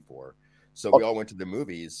busy for. So we all went to the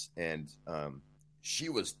movies, and she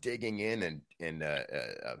was digging in and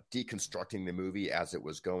deconstructing the movie as it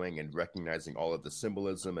was going and recognizing all of the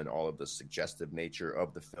symbolism and all of the suggestive nature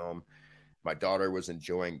of the film. My daughter was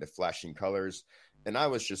enjoying the flashing colors, and I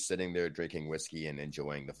was just sitting there drinking whiskey and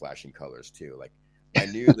enjoying the flashing colors too. Like, I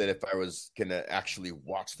knew that if I was going to actually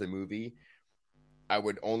watch the movie, I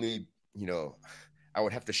would only, I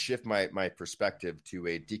would have to shift my perspective to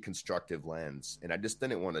a deconstructive lens. And I just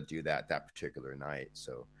didn't want to do that particular night.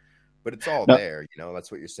 So, but it's all there,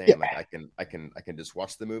 that's what you're saying. Yeah. Like I can just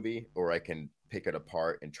watch the movie, or I can pick it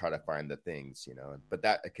apart and try to find the things, but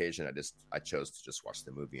that occasion I chose to just watch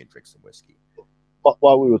the movie and drink some whiskey.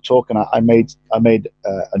 While we were talking, I made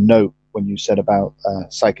a note when you said about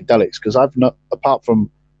psychedelics, because I've not, apart from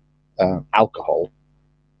alcohol,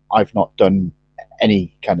 I've not done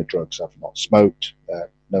any kind of drugs. I've not smoked,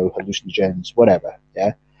 no hallucinogens, whatever.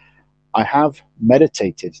 Yeah, I have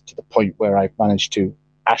meditated to the point where I've managed to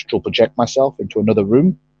astral project myself into another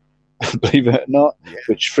room, believe it or not, yeah.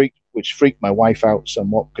 which freaked my wife out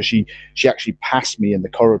somewhat, because she actually passed me in the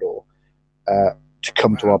corridor to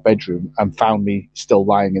come to our bedroom and found me still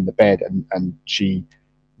lying in the bed, and she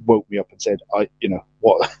woke me up and said,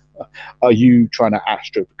 what are you trying to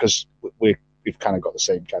astro? Because we've kind of got the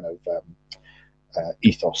same kind of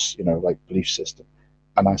ethos, like belief system.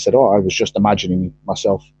 And I said, I was just imagining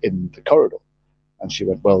myself in the corridor. And she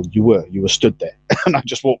went, well, you were stood there. And I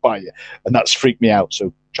just walked by you. And that's freaked me out.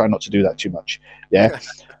 So try not to do that too much. Yeah.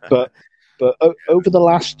 but over the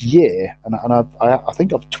last year, and I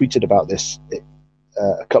think I've tweeted about this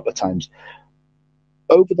a couple of times.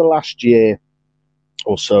 Over the last year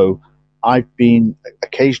or so,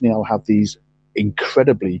 occasionally I'll have these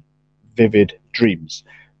incredibly vivid dreams.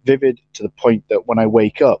 Vivid to the point that when I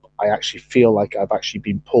wake up, I actually feel like I've actually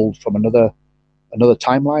been pulled from another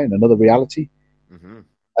timeline, another reality. Mm-hmm.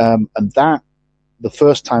 And that, the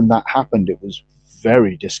first time that happened, it was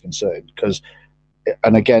very disconcerting because,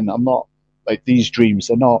 and again, I'm not like these dreams.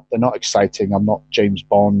 They're not exciting. I'm not James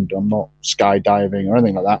Bond. I'm not skydiving or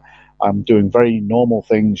anything like that. I'm doing very normal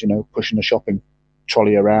things, pushing a shopping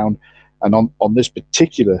trolley around. And on this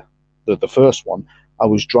particular, the first one, I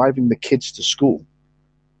was driving the kids to school,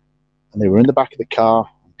 and they were in the back of the car,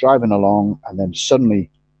 driving along, and then suddenly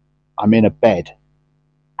I'm in a bed,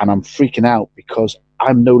 and I'm freaking out because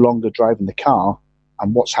I'm no longer driving the car,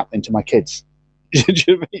 and what's happening to my kids? Do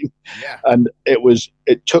you know what I mean? Yeah. And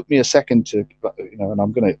it took me a second to, and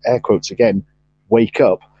I'm going to air quotes again, wake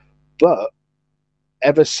up. But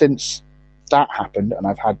ever since that happened, and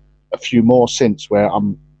I've had a few more since where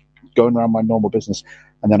I'm going around my normal business,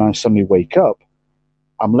 and then I suddenly wake up,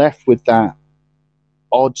 I'm left with that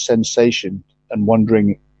odd sensation and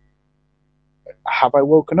wondering, have I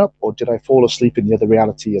woken up or did I fall asleep in the other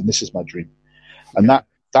reality and this is my dream? And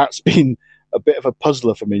that's been a bit of a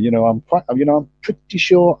puzzler for me. I'm pretty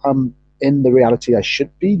sure I'm in the reality I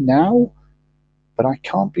should be now, but I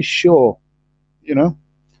can't be sure,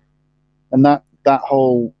 and that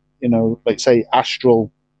whole, like say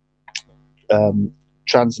astral,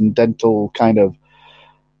 transcendental kind of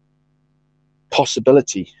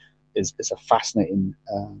possibility is a fascinating,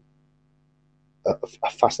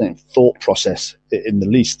 a fascinating thought process, in the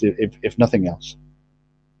least, if nothing else.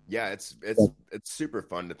 Yeah, it's super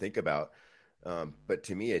fun to think about, but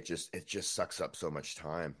to me, it just sucks up so much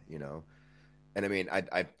time, And I mean,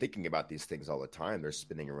 I'm thinking about these things all the time. They're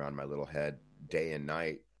spinning around my little head day and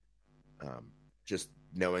night. Just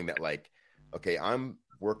knowing that, like, okay, I'm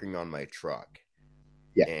working on my truck,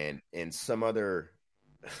 and in some other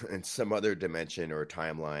dimension or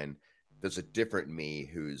timeline, there's a different me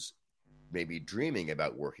who's maybe dreaming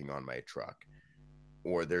about working on my truck,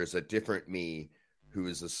 or there's a different me who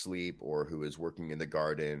is asleep or who is working in the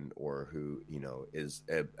garden, or who, is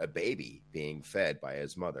a baby being fed by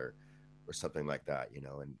his mother or something like that,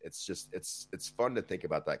 and it's just, it's fun to think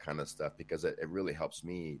about that kind of stuff because it really helps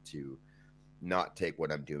me to not take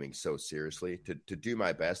what I'm doing so seriously, to do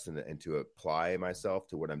my best and to apply myself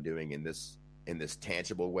to what I'm doing in this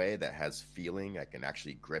tangible way that has feeling. I can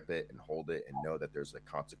actually grip it and hold it and know that there's a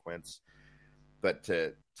consequence. But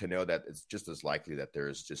to know that it's just as likely that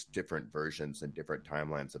there's just different versions and different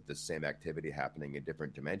timelines of the same activity happening in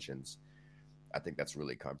different dimensions, I think that's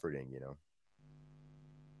really comforting,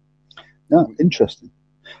 No, interesting.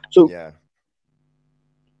 So, yeah.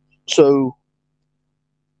 So,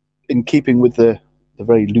 in keeping with the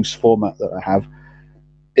very loose format that I have,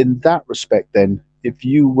 in that respect, then, if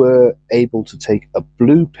you were able to take a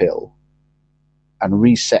blue pill and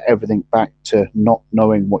reset everything back to not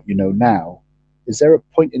knowing what you know now, is there a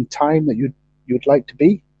point in time that you'd like to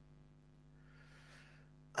be?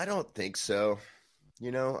 I don't think so.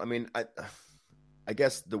 I mean, I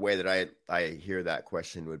guess the way that I hear that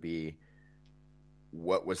question would be,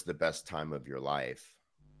 what was the best time of your life?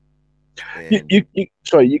 And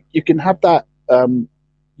You can have that.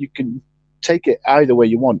 You can take it either way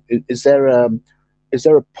you want. Is there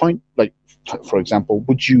a point, like, for example,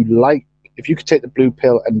 would you like, if you could take the blue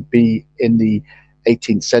pill and be in the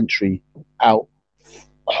 18th century out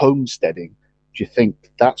homesteading, do you think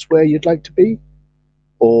that's where you'd like to be?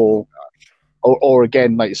 Or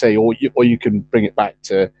again, like you say, or you can bring it back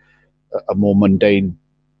to a more mundane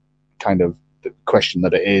kind of question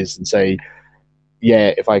that it is and say,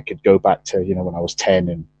 yeah, if I could go back to, when I was 10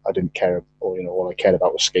 and I didn't care, or, all I cared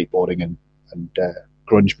about was skateboarding and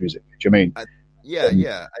grunge music. Do you mean? I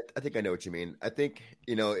think I know what you mean. I think,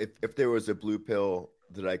 if there was a blue pill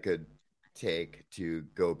that I could take to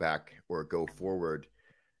go back or go forward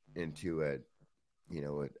into a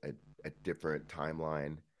different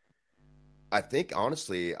timeline, I think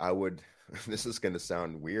honestly I would, this is going to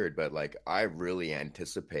sound weird, but like, I really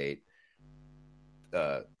anticipate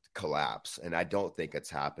collapse, and I don't think it's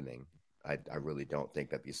happening. I really don't think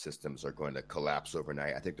that these systems are going to collapse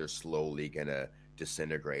overnight. I think they're slowly going to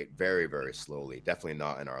disintegrate, very, very slowly. Definitely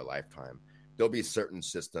not in our lifetime. there'll be certain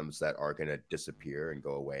systems that are going to disappear and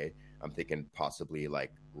go away. I'm thinking possibly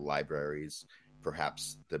like libraries,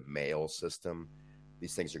 perhaps the mail system.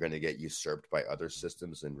 These things are going to get usurped by other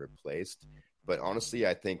systems and replaced. But honestly,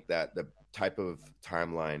 I think that the type of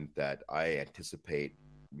timeline that I anticipate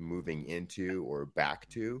moving into or back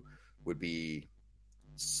to would be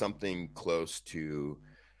something close to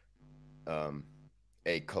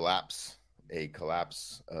a collapse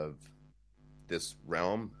of this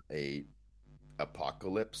realm, a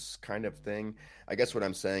apocalypse kind of thing. I guess what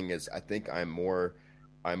I'm saying is I think I'm more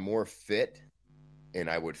fit, and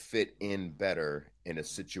I would fit in better in a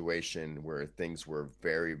situation where things were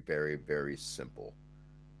very, very, very simple.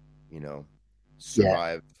 You know, Yeah.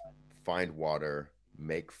 survive, find water,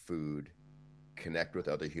 make food, connect with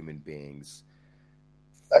other human beings,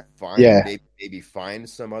 find Yeah. maybe find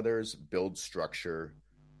some others, build structure,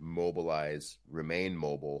 mobilize, remain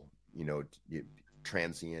mobile,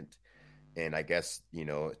 transient, and I guess,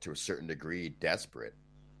 to a certain degree, desperate.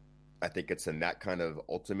 I think it's in that kind of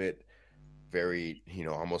ultimate, very,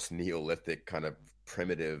 almost Neolithic kind of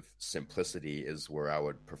primitive simplicity is where I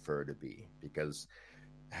would prefer to be, because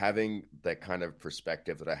having that kind of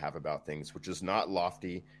perspective that I have about things, which is not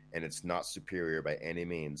lofty and it's not superior by any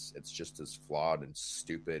means, it's just as flawed and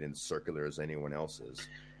stupid and circular as anyone else's.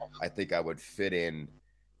 I think I would fit in,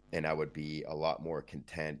 and I would be a lot more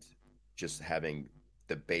content just having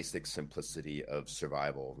the basic simplicity of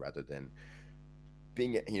survival rather than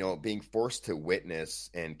being forced to witness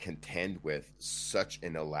and contend with such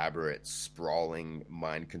an elaborate, sprawling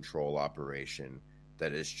mind control operation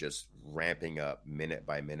that is just ramping up minute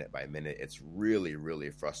by minute by minute. It's really, really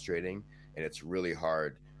frustrating, and it's really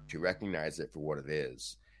hard to recognize it for what it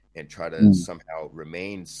is and try to somehow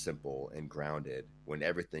remain simple and grounded when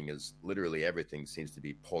everything seems to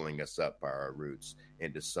be pulling us up by our roots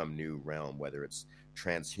into some new realm, whether it's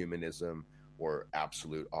transhumanism or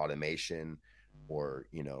absolute automation, or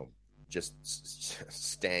just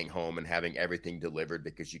staying home and having everything delivered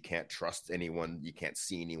because you can't trust anyone, you can't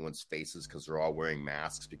see anyone's faces because they're all wearing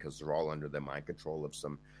masks, because they're all under the mind control of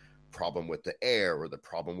some problem with the air or the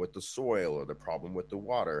problem with the soil or the problem with the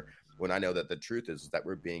water, when I know that the truth is that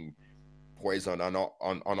we're being poisoned on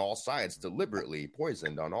all sides, deliberately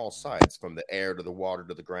poisoned on all sides, from the air to the water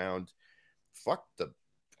to the ground. Fuck the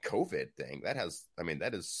COVID thing. That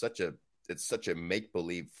is such a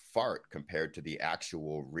make-believe fart compared to the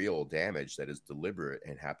actual real damage that is deliberate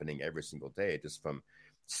and happening every single day, just from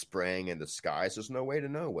spraying in the skies. There's no way to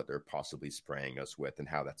know what they're possibly spraying us with and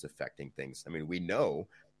how that's affecting things. I mean, we know,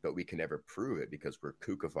 but we can never prove it because we're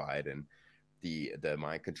kookified, and the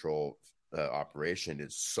mind control operation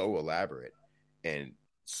is so elaborate and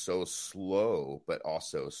so slow, but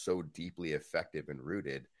also so deeply effective and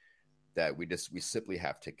rooted that we simply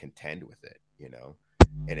have to contend with it,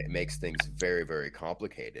 and it makes things very, very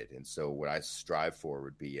complicated. And so what I strive for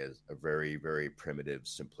would be a very, very primitive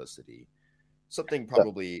simplicity, something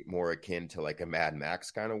probably more akin to like a Mad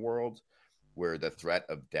Max kind of world, where the threat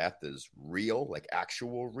of death is real, like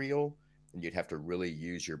actual real, and you'd have to really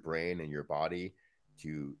use your brain and your body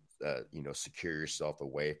to secure yourself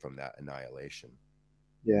away from that annihilation.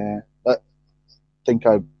 Yeah. I think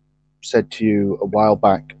I said to you a while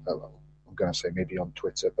back, I'm going to say maybe on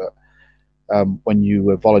Twitter, but when you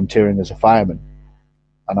were volunteering as a fireman,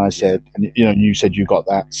 and I said, and you said you got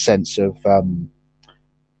that sense of,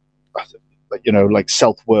 like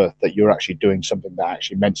self-worth, that you're actually doing something that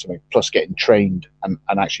actually meant something, plus getting trained and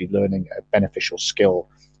actually learning a beneficial skill,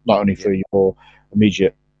 not only for your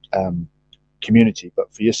immediate community,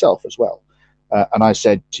 but for yourself as well. And I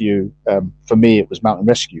said to you, for me, it was mountain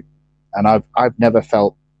rescue, and I've never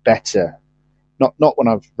felt better. Not when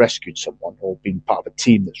I've rescued someone or been part of a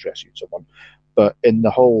team that's rescued someone, but in the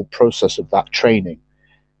whole process of that training,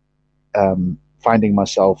 finding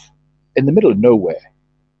myself in the middle of nowhere,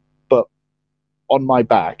 but on my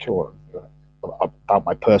back, or about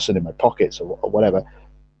my person in my pockets, or whatever.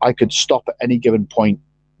 I could stop at any given point,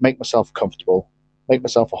 make myself comfortable, make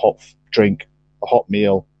myself a hot drink, a hot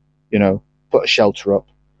meal, put a shelter up,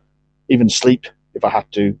 even sleep if I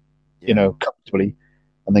had to, comfortably,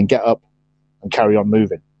 and then get up and carry on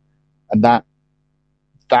moving. And that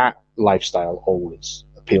lifestyle always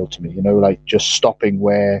appealed to me, like just stopping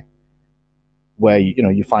where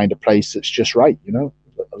you find a place that's just right,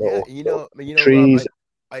 trees.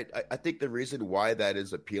 Rob, I think the reason why that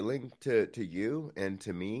is appealing to you and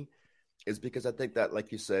to me is because I think that,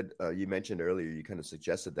 like you said, you mentioned earlier, you kind of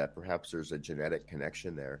suggested that perhaps there's a genetic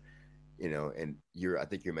connection there, and I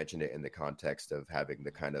think you mentioned it in the context of having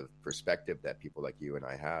the kind of perspective that people like you and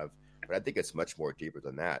I have. But I think it's much more deeper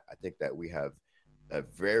than that. I think that we have a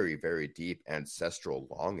very, very deep ancestral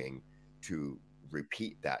longing to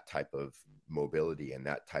repeat that type of mobility and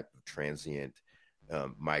that type of transient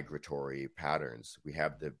migratory patterns.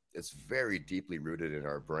 It's very deeply rooted in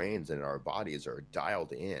our brains, and our bodies are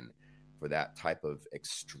dialed in for that type of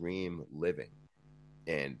extreme living.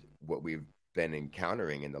 And what we've been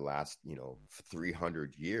encountering in the last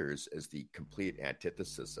 300 years is the complete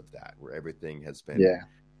antithesis of that, where everything has been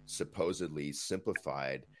supposedly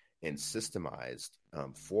simplified and systemized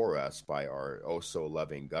for us by our oh so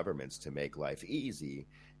loving governments to make life easy.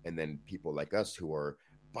 And then people like us who are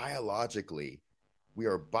biologically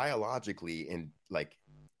and like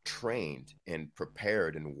trained and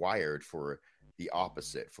prepared and wired for the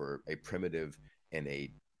opposite, for a primitive and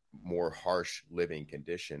a more harsh living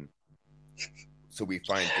condition. So we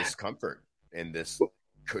find discomfort in this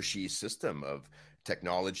cushy system of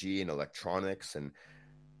technology and electronics, and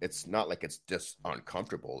it's not like it's just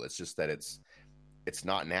uncomfortable. It's just that it's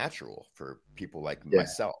not natural for people like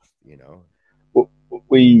myself, Well,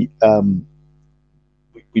 we've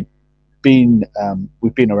been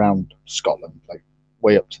around Scotland, like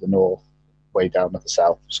way up to the north, way down at the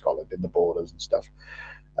south of Scotland, in the borders and stuff.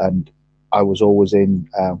 And I was always in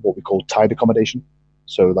what we call tied accommodation.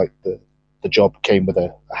 So like the job came with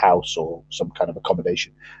a house or some kind of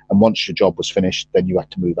accommodation. And once your job was finished, then you had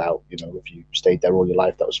to move out. If you stayed there all your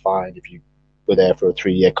life, that was fine. If you were there for a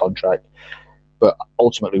 3-year contract. But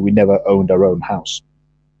ultimately, we never owned our own house.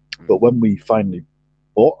 But when we finally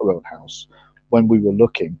bought our own house, when we were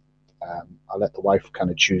looking, I let the wife kind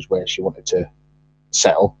of choose where she wanted to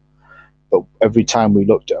settle. But every time we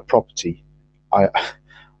looked at a property, I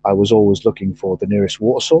was always looking for the nearest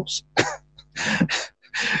water source.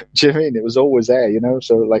 Do you know what I mean? It was always there,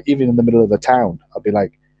 So like even in the middle of the town, I'd be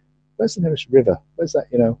like, where's the nearest river? Where's that,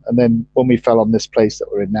 And then when we fell on this place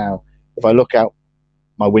that we're in now, if I look out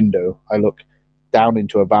my window, I look down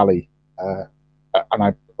into a valley, and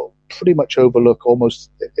I pretty much overlook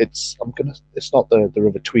almost. It's not the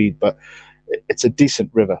River Tweed, but it's a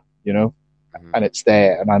decent river, and it's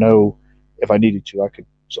there. And I know if I needed to, I could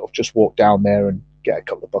sort of just walk down there and get a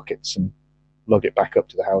couple of buckets and lug it back up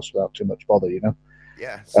to the house without too much bother,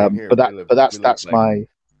 Yeah, same here. That's my.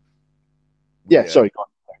 Sorry, go on.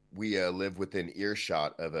 We live within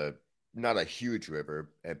earshot of not a huge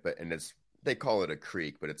river, but they call it a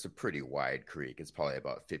creek, but it's a pretty wide creek. It's probably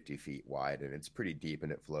about 50 feet wide, and it's pretty deep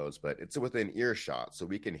and it flows, but it's within earshot, so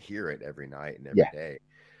we can hear it every night and every day.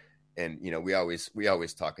 And we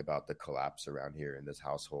always talk about the collapse around here in this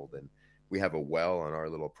household, and we have a well on our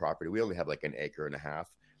little property. We only have like an acre and a half,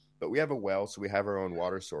 but we have a well, so we have our own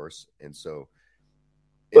water source. And so,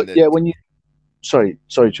 when you sorry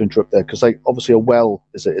to interrupt there, because like obviously a well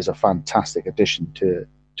is a fantastic addition to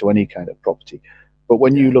any kind of property. But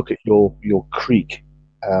when you look at your creek,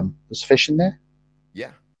 there's fish in there.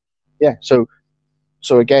 Yeah. So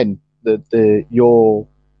again, your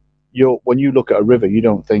when you look at a river, you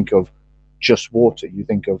don't think of just water. You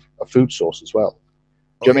think of a food source as well.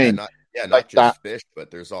 Do you know what I mean? Not just fish, but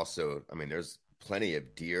there's also, there's plenty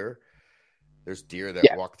of deer. There's deer that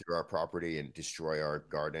walk through our property and destroy our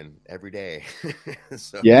garden every day.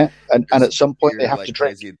 So and at some point they have to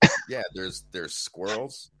drink. Yeah, there's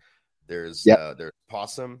squirrels. There's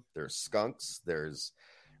possum, there's skunks, there's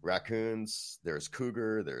raccoons, there's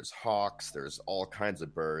cougar, there's hawks, there's all kinds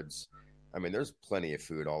of birds. There's plenty of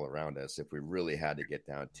food all around us if we really had to get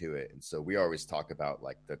down to it. And so we always talk about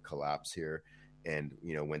like the collapse here and,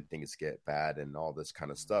 when things get bad and all this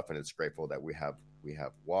kind of stuff. And it's grateful that we have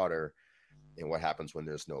water. And what happens when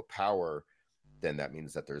there's no power, then that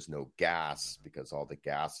means that there's no gas, because all the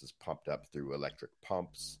gas is pumped up through electric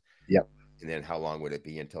pumps. Yep. And then how long would it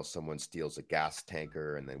be until someone steals a gas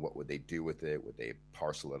tanker? And then what would they do with it? Would they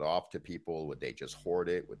parcel it off to people? Would they just hoard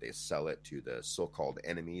it? Would they sell it to the so-called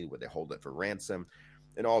enemy? Would they hold it for ransom?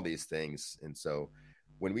 And all these things. And so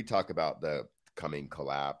when we talk about the coming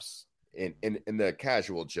collapse in the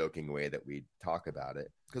casual joking way that we talk about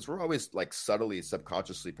it, because we're always like subtly,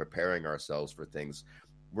 subconsciously preparing ourselves for things.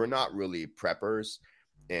 We're not really preppers.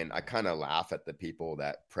 And I kind of laugh at the people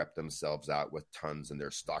that prep themselves out with tons and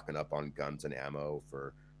they're stocking up on guns and ammo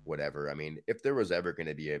for whatever. If there was ever going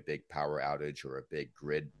to be a big power outage or a big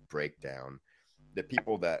grid breakdown, the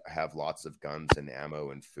people that have lots of guns and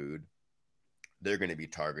ammo and food, they're going to be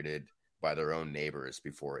targeted by their own neighbors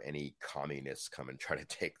before any communists come and try to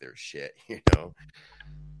take their shit,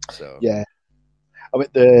 So yeah,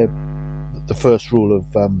 the first rule of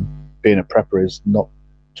being a prepper is not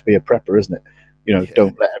to be a prepper, isn't it?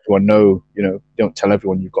 Don't let everyone know. Don't tell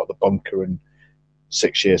everyone you've got the bunker and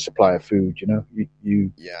 6-year supply of food.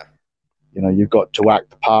 You've got to act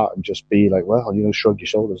the part and just be like, well, shrug your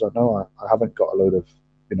shoulders. I know I haven't got a load of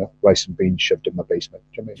rice and beans shoved in my basement.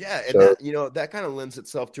 Do you know what I mean? Yeah, and So that kind of lends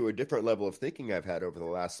itself to a different level of thinking I've had over the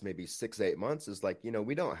last maybe 6, 8 months. Is like,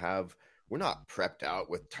 we're not prepped out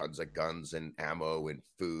with tons of guns and ammo and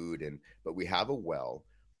food, but we have a well,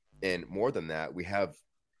 and more than that, we have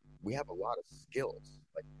a lot of skills.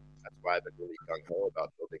 Like, that's why I've been really gung ho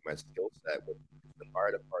about building my skill set with the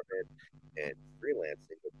fire department and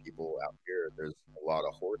freelancing with people out here. There's a lot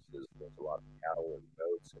of horses, there's a lot of cattle and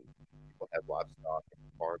goats, and people have livestock and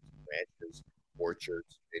farms and ranches,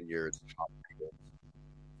 orchards, vineyards, hop fields.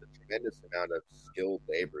 It's a tremendous amount of skilled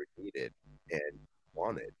labor needed and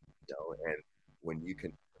wanted, and when you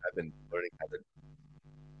can, I've been learning how to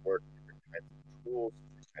work different kinds of tools,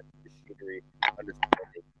 different kinds of machinery,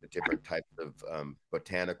 understanding the different types of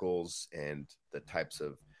botanicals and the types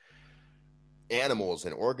of animals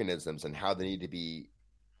and organisms and how they need to be,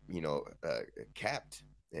 kept,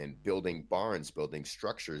 and building barns, building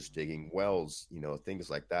structures, digging wells, things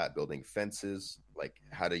like that, building fences, like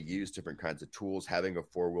how to use different kinds of tools. Having a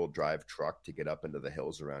 4-wheel drive truck to get up into the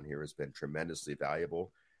hills around here has been tremendously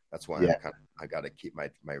valuable. That's why I got to keep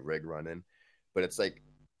my rig running. But it's like,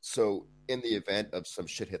 so in the event of some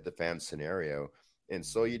shit hit the fan scenario, and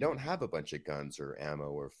so you don't have a bunch of guns or ammo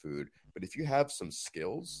or food, but if you have some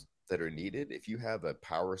skills that are needed, if you have a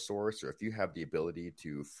power source, or if you have the ability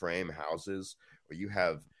to frame houses, or you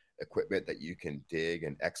have equipment that you can dig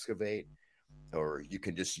and excavate, or you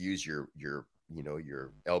can just use your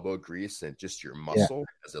elbow grease and just your muscle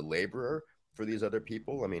as a laborer for these other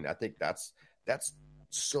people. I mean, I think that's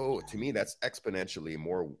so, to me, that's exponentially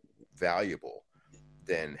more valuable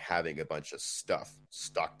than having a bunch of stuff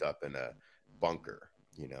stocked up in a bunker,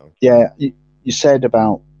 Yeah, you said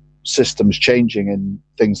about systems changing and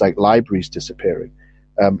things like libraries disappearing.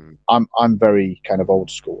 I'm very kind of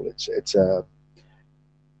old school. It's a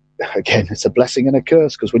blessing and a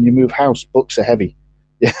curse, because when you move house, books are heavy.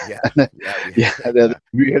 They're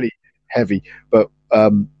really heavy. But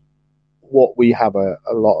what we have a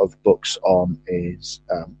lot of books on is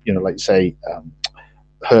like say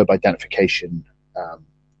herb identification,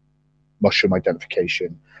 mushroom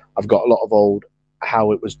identification. I've got a lot of old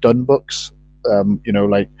how it was done books,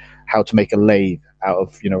 like how to make a lathe out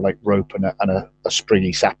of like rope and a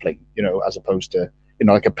springy sapling, as opposed to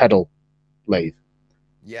like a pedal lathe.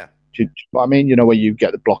 Yeah. Do you know what I mean? Where you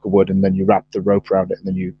get the block of wood and then you wrap the rope around it and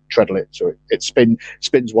then you treadle it so it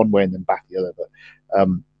spins one way and then back the other. But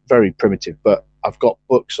very primitive. But I've got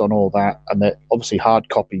books on all that, and they're obviously hard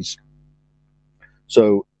copies.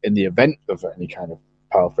 So in the event of any kind of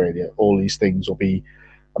power failure, all these things will be.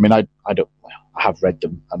 I mean, I have read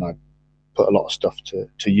them and I put a lot of stuff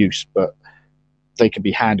to use, but they can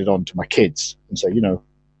be handed on to my kids and say, you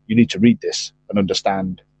need to read this and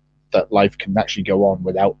understand that life can actually go on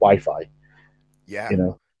without Wi-Fi. Yeah.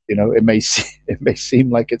 It may seem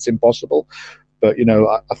like it's impossible, but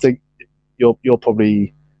I think you're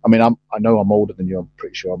probably. I mean, I know I'm older than you. I'm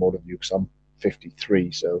pretty sure I'm older than you because I'm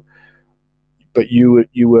 53. So, but you're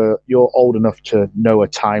old enough to know a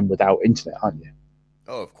time without internet, aren't you?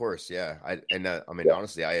 Oh, of course, yeah.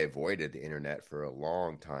 Honestly, I avoided the internet for a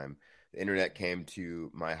long time. The internet came to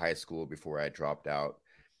my high school before I dropped out.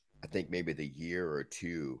 I think maybe the year or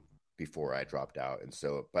two before I dropped out. And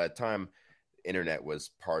so by the time internet was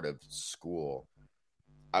part of school,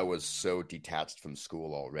 I was so detached from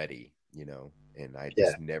school already, and I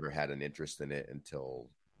just never had an interest in it until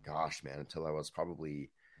I was probably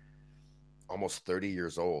almost 30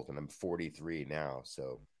 years old, and I'm 43 now.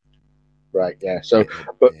 So right, yeah. So, it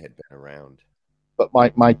had been around. But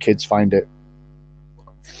my kids find it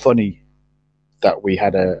funny that we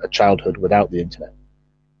had a childhood without the internet.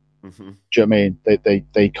 Mm-hmm. Do you know what I mean?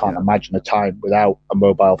 They can't imagine a time without a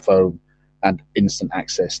mobile phone and instant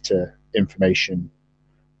access to information.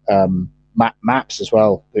 Maps as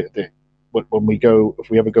well. When if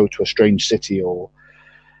we ever go to a strange city or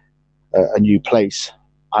a new place,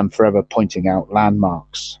 I'm forever pointing out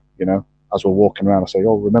landmarks. As we're walking around, I say,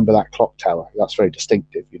 "Oh, remember that clock tower? That's very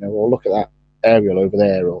distinctive." Or look at that aerial over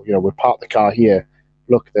there, or we parked the car here.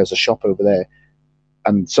 Look, there's a shop over there.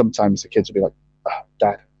 And sometimes the kids will be like, oh,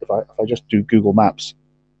 "Dad, if I just do Google Maps,"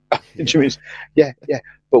 yeah.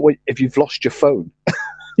 But if you've lost your phone,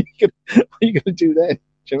 what are you going to do then?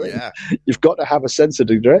 Do you know what I mean? You've got to have a sense of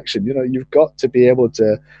the direction. You've got to be able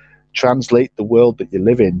to translate the world that you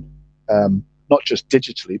live in, not just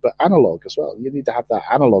digitally, but analog as well. You need to have that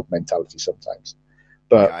analog mentality sometimes.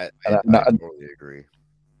 But I totally agree.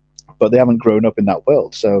 But they haven't grown up in that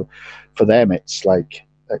world, so for them, it's like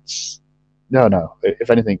no. If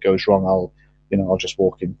anything goes wrong, I'll just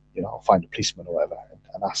walk in. I'll find a policeman or whatever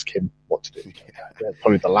and ask him what to do.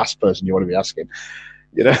 Probably the last person you want to be asking.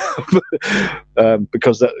 you know,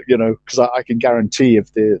 because that, you know, because I can guarantee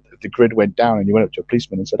if the grid went down and you went up to a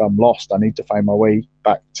policeman and said, I'm lost, I need to find my way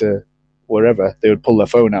back to wherever, they would pull their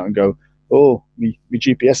phone out and go, oh, my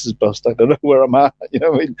GPS is bust, I don't know where I'm at. You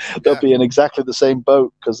know, I mean, they'll be in exactly the same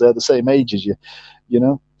boat because they're the same age as you, you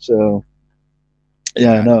know. So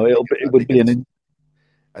yeah, no, it would be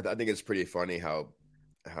I think it's pretty funny how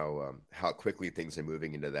quickly things are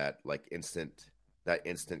moving into that like instant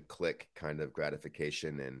click kind of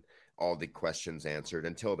gratification, and all the questions answered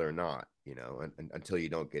until they're not, you know, until you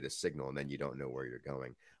don't get a signal, and then you don't know where you're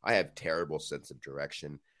going. I have terrible sense of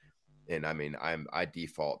direction, and I mean I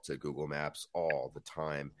default to Google Maps all the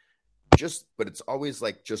time, but it's always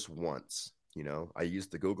like just once. You know, I use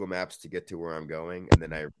the Google Maps to get to where I'm going, and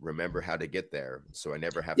then I remember how to get there, so I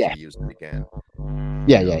never have to use it again.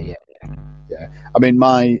 Yeah. I mean,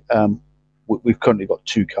 we've currently got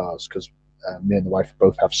 2 cars because me and the wife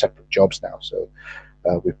both have separate jobs now. So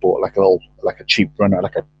we've bought like a cheap runner,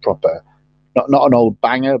 like a proper, not an old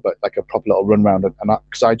banger, but like a proper little run round. And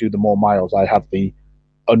because I do the more miles, I have the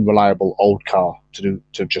unreliable old car to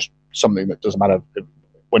just something that doesn't matter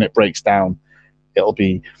when it breaks down. It'll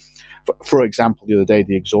be, for example, the other day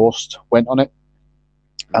the exhaust went on it,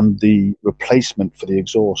 and the replacement for the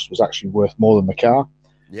exhaust was actually worth more than the car.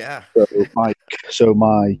 Yeah. So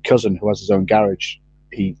my cousin, who has his own garage,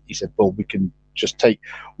 he said, well, we can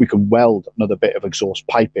weld another bit of exhaust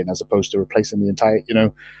pipe in as opposed to replacing the entire, you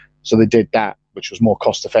know. So they did that, which was more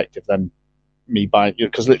cost effective than me buying,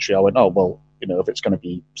 because literally I went, oh, well, you know, if it's going to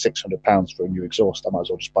be £600 for a new exhaust, I might as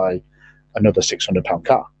well just buy another £600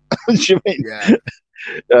 car. Do you mean? Yeah.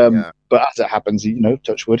 But as it happens, you know,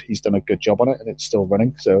 touch wood, he's done a good job on it and it's still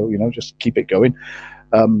running. So, you know, just keep it going.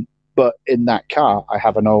 But in that car, I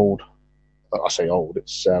have an old, I say old,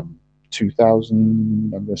 it's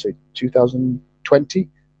 2020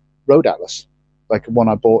 Road Atlas, like one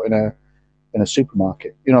I bought in a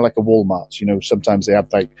supermarket, you know, like a Walmart. You know, sometimes they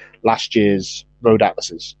have like last year's Road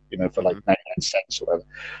Atlases, you know, for like 99 cents or whatever.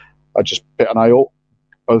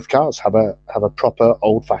 Both cars have a proper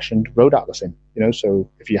old fashioned Road Atlas in, you know. So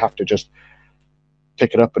if you have to just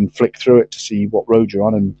pick it up and flick through it to see what road you're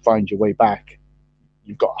on and find your way back,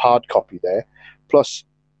 you've got hard copy there. Plus,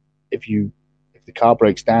 if the car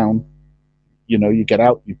breaks down, you know, you get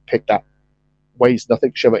out, you pick that, weighs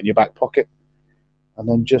nothing, shove it in your back pocket, and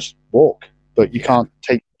then just walk. But you can't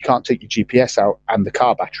take your GPS out and the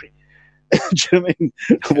car battery. Do you know what I mean?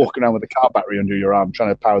 Walking around with a car battery under your arm trying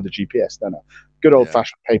to power the GPS. No. Good old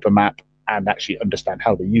fashioned paper map, and actually understand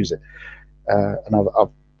how to use it. And I've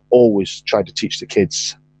always tried to teach the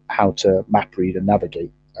kids how to map read and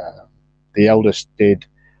navigate. The eldest did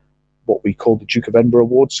what we call the Duke of Edinburgh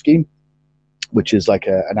Award scheme, which is like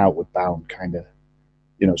an outward bound kind of,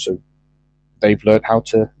 you know, so they've learned how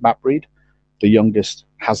to map read. The youngest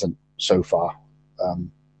hasn't so far.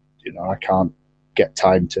 You know, I can't get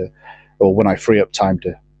time to, or when I free up time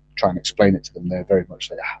to try and explain it to them, they're very much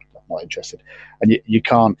like, I'm not interested. And you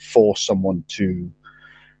can't force someone to,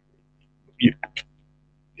 you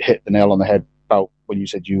hit the nail on the head about when you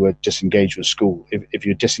said you were disengaged with school. If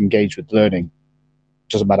you're disengaged with learning,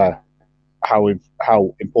 it doesn't matter how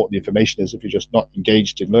important the information is. If you're just not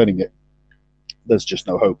engaged in learning it, there's just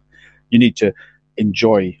no hope. You need to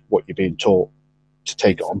enjoy what you're being taught to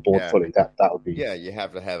take it on board fully. That would be, you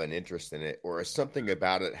have to have an interest in it, or something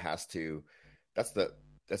about it has to. That's the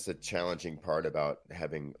challenging part about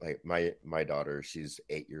having, like, my daughter. She's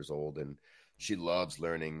 8 years old and she loves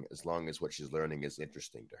learning as long as what she's learning is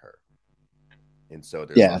interesting to her. And so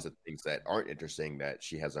there's lots of things that aren't interesting that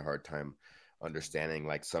she has a hard time understanding,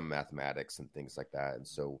 like some mathematics and things like that. And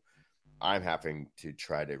so I'm having to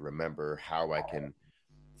try to remember how I can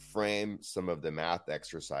frame some of the math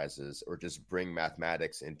exercises, or just bring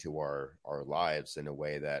mathematics into our lives in a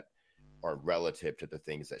way that are relative to the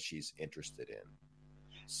things that she's interested in,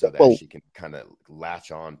 so that she can kind of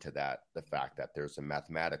latch on to the fact that there's a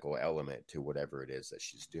mathematical element to whatever it is that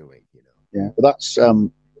she's doing, you know. Yeah, but that's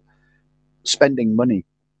spending money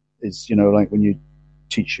is, you know, like when you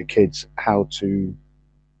teach your kids how to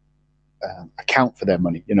account for their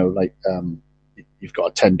money, you know, like you've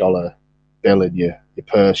got a $10 bill in your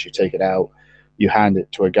purse, you take it out, you hand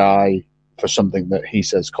it to a guy for something that he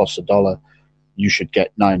says costs $1, you should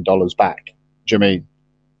get $9 back. Do you know what I mean?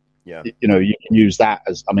 Yeah. You know, you can use that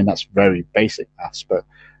as, I mean, that's very basic maths, but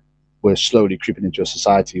we're slowly creeping into a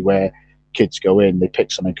society where kids go in, they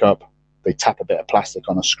pick something up, they tap a bit of plastic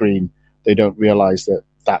on a screen, they don't realize that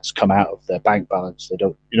that's come out of their bank balance. They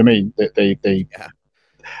don't, you know what I mean?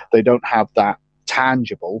 They don't have that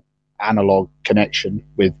tangible analog connection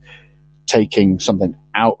with taking something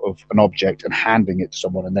out of an object and handing it to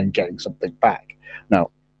someone and then getting something back. Now,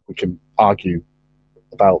 we can argue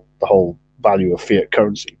about the whole value of fiat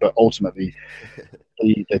currency, but ultimately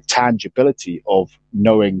the tangibility of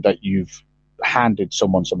knowing that you've handed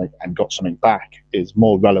someone something and got something back is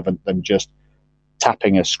more relevant than just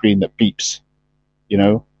tapping a screen that beeps, you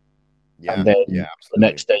know? Yeah, and then yeah, the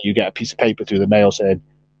next day you get a piece of paper through the mail saying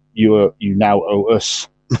you now owe us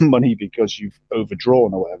money because you've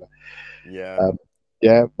overdrawn or whatever. yeah.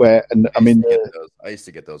 Yeah, where, and I mean, I used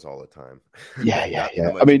to get those all the time. yeah. Not so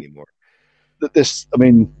I much mean, anymore. I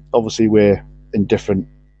mean, obviously we're in different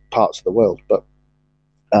parts of the world, but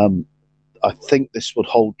I think this would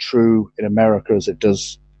hold true in America as it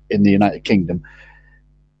does in the United Kingdom.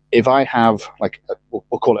 If I have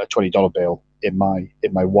we'll call it a $20 bill in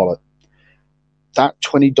my wallet, that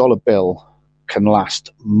 $20 bill can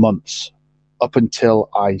last months up until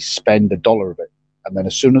I spend $1 of it, and then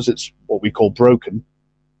as soon as it's what we call broken,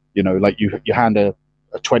 like you hand a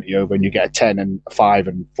 20 over and you get a 10 and a 5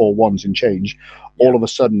 and 4 ones in change, all of a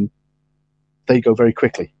sudden they go very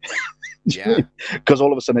quickly. Yeah, because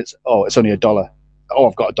all of a sudden it's only $1. Oh,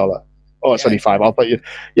 I've got $1. Oh, it's only 5. I'll put you.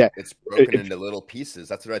 Yeah, it's broken into little pieces.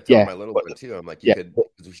 That's what I tell my little one too. I'm like,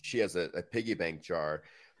 she has a piggy bank jar,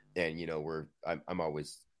 and I'm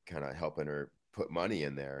always kind of helping her put money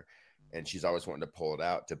in there, and she's always wanting to pull it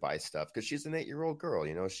out to buy stuff because she's an 8-year-old girl.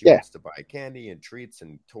 She wants to buy candy and treats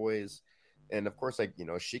and toys, and of course,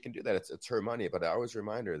 she can do that. It's her money, but I always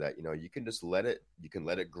remind her that you can just let it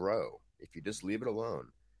grow if you just leave it alone.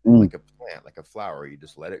 Like a plant, like a flower, you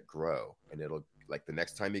just let it grow, and it'll, like, the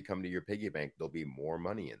next time you come to your piggy bank, there'll be more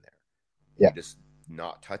money in there. And you just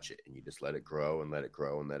not touch it, and you just let it grow and let it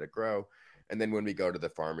grow and let it grow. And then when we go to the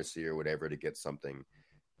pharmacy or whatever to get something,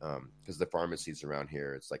 because the pharmacies around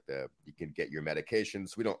here, it's like you can get your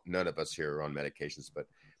medications. None of us here are on medications, but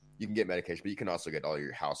you can get medication, but you can also get all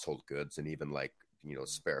your household goods and even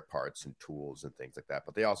spare parts and tools and things like that.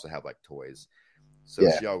 But they also have like toys. So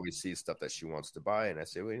she always sees stuff that she wants to buy, and I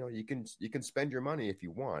say, well, you can spend your money if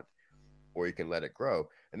you want, or you can let it grow.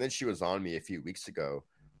 And then she was on me a few weeks ago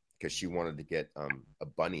because she wanted to get a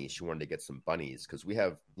bunny. She wanted to get some bunnies because we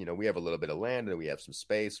have a little bit of land and we have some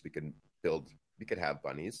space. We could have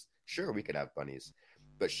bunnies. Sure, we could have bunnies,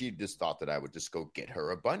 but she just thought that I would just go get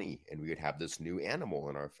her a bunny and we would have this new animal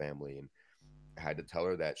in our family. And I had to tell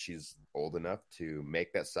her that she's old enough to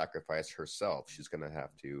make that sacrifice herself. She's going to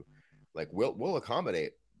have to. We'll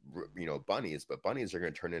accommodate, bunnies, but bunnies are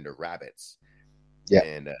going to turn into rabbits. Yeah.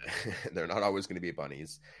 And they're not always going to be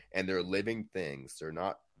bunnies, and they're living things. They're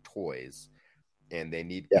not toys, and they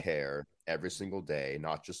need care every single day,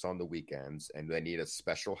 not just on the weekends. And they need a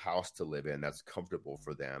special house to live in that's comfortable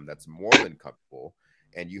for them. That's more than comfortable.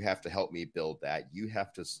 And you have to help me build that. You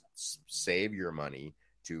have to save your money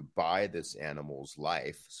to buy this animal's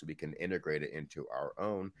life so we can integrate it into our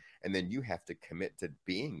own. And then you have to commit to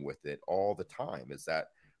being with it all the time. Is that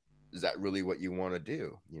really what you want to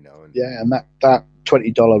do? And that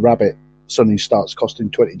 $20 rabbit suddenly starts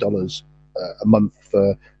costing $20 a month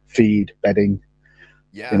for feed, bedding.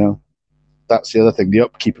 That's the other thing. The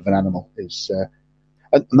upkeep of an animal is,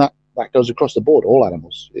 and that goes across the board. All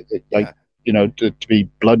animals, to be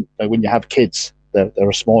blunt, when you have kids, they're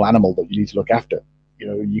a small animal that you need to look after.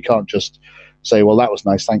 You can't just say, well, that was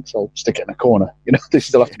nice, thanks, I'll stick it in a corner. They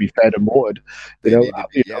still have to be fed and watered. They need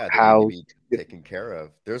to be taken care of.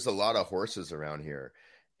 There's a lot of horses around here.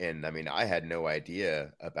 And I mean, I had no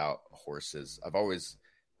idea about horses. I've always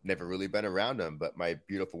never really been around them, but my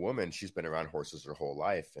beautiful woman, she's been around horses her whole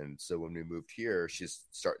life. And so when we moved here, she's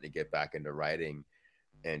starting to get back into riding,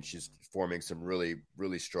 and she's forming some really,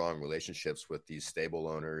 really strong relationships with these stable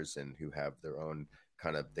owners and who have their own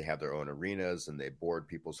they have their own arenas, and they board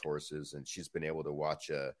people's horses. And she's been able to watch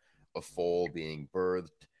a foal being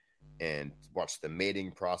birthed and watch the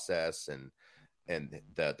mating process and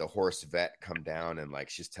the horse vet come down, and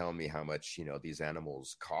she's telling me how much these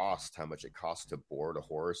animals cost, how much it costs to board a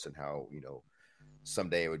horse, and how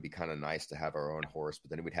someday it would be kind of nice to have our own horse, but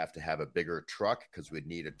then we'd have to have a bigger truck because we'd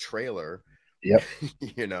need a trailer. Yep.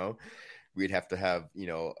 We'd have to have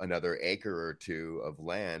another acre or two of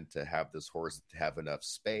land to have this horse to have enough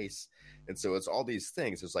space. And so it's all these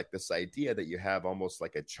things. There's this idea that you have almost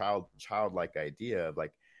like a childlike idea of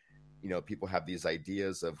people have these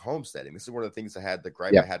ideas of homesteading. This is one of the things I had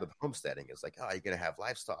with homesteading is you're going to have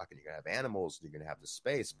livestock and you're going to have animals and you're going to have the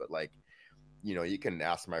space. But you can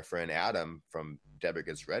ask my friend Adam from Deborah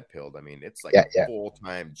Gets Red Pilled. I mean, it's a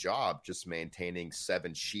full-time job just maintaining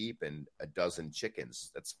 7 sheep and a dozen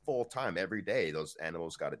chickens. That's full-time every day. Those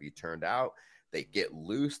animals got to be turned out. They get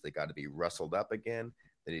loose. They got to be rustled up again.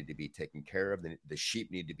 They need to be taken care of. The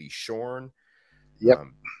sheep need to be shorn. Yep.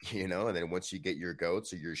 You know, and then once you get your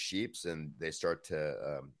goats or your sheeps and they start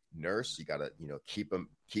to nurse, you got to, you know, keep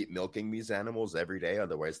milking these animals every day.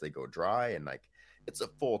 Otherwise they go dry, and like, it's a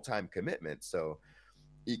full-time commitment. So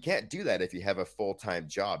you can't do that if you have a full-time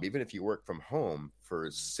job. Even if you work from home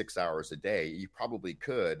for 6 hours a day, you probably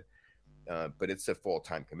could, but it's a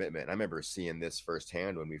full-time commitment. And I remember seeing this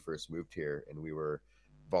firsthand when we first moved here, and we were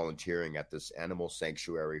volunteering at this animal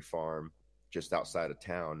sanctuary farm just outside of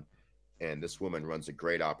town. And this woman runs a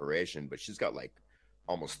great operation, but she's got like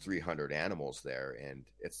almost 300 animals there. And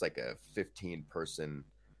it's like a 15-person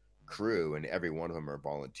crew, and every one of them are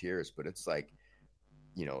volunteers. But it's like,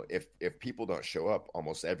 you know, if people don't show up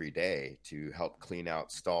almost every day to help clean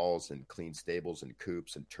out stalls and clean stables and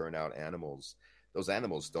coops and turn out animals, those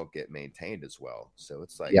animals don't get maintained as well. So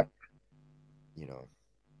it's like, you know,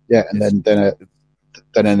 and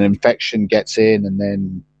then an infection gets in, and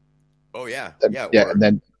then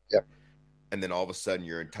and then all of a sudden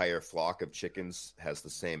your entire flock of chickens has the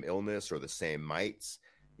same illness or the same mites.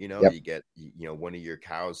 You know, you get, you know, one of your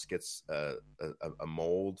cows gets a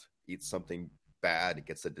mold, eats something bad, it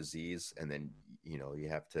gets a disease, and then, you know, you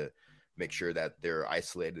have to make sure that they're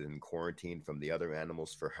isolated and quarantined from the other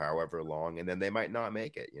animals for however long, and then they might not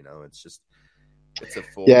make it. You know, it's a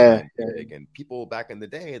full time gig. And people back in the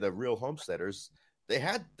day, the real homesteaders,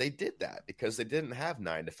 they did that because they didn't have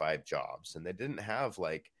 9-to-5 jobs, and they didn't have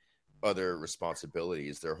like other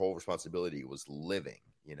responsibilities. Their whole responsibility was living,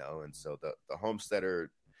 you know. And so the homesteader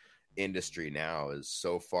industry now is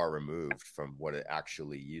so far removed from what it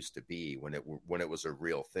actually used to be when it was a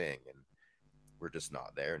real thing, and we're just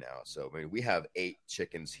not there now. So I mean, we have 8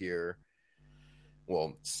 chickens here,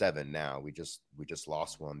 well 7 now. We just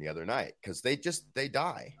lost one the other night because they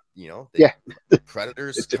die, you know.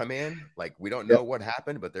 Predators come in, like, we don't know what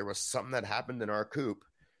happened, but there was something that happened in our coop.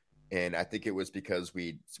 And I think it was because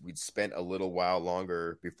we'd spent a little while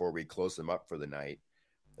longer before we closed them up for the night.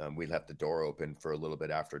 We left the door open for a little bit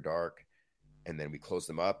after dark, and then we closed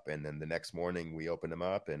them up. And then the next morning we opened them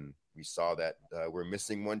up, and we saw that we're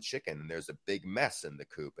missing one chicken, and there's a big mess in the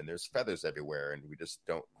coop, and there's feathers everywhere, and we just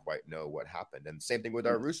don't quite know what happened. And same thing with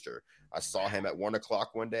our rooster. I saw him at 1:00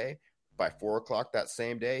 one day. By 4:00 that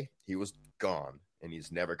same day, he was gone, and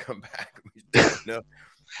he's never come back.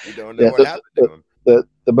 We don't know what happened to him.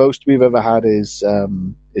 The most we've ever had is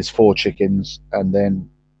 4 chickens, and then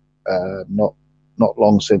not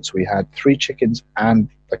long since we had 3 chickens and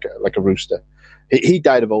like a rooster. He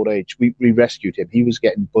died of old age. We rescued him. He was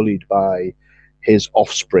getting bullied by his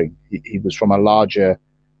offspring. He was from a larger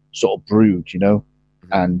sort of brood, you know,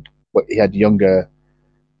 and he had younger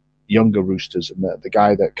roosters, and the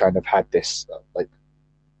guy that kind of had this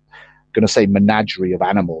going to say menagerie of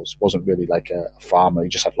animals, wasn't really like a farmer. He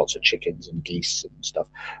just had lots of chickens and geese and stuff.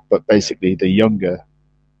 But basically, the younger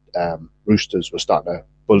roosters were starting to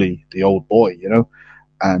bully the old boy, you know,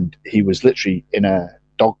 and he was literally in a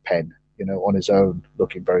dog pen, you know, on his own,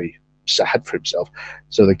 looking very sad for himself.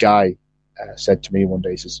 So the guy said to me one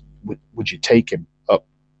day, he says, would you take him up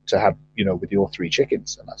to have, you know, with your 3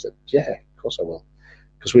 chickens? And I said, yeah, of course I will,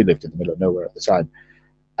 because we lived in the middle of nowhere at the time.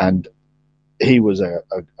 And he was a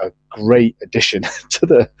great addition to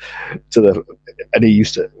the, and he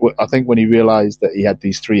used to, I think when he realized that he had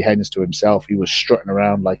these 3 hens to himself, he was strutting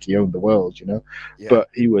around like he owned the world, you know. But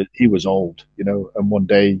he was old, you know, and one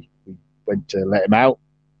day we went to let him out,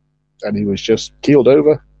 and he was just keeled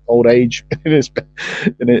over, old age, in his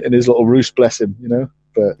little roost, bless him, you know.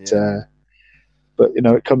 But you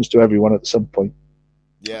know, it comes to everyone at some point.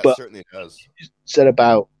 Yeah, but it certainly does. You said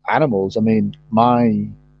about animals, I mean,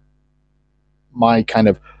 my kind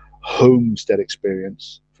of homestead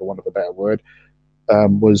experience, for want of a better word,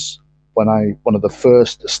 was when one of the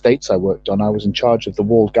first estates I worked on, I was in charge of the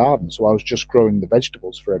walled garden. So I was just growing the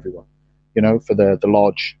vegetables for everyone, you know, for the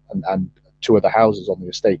lodge and 2 other houses on the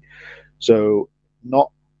estate. So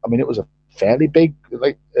it was a fairly big,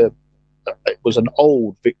 it was an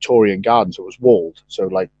old Victorian garden, so it was walled. So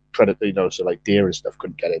like predator, you know, so like deer and stuff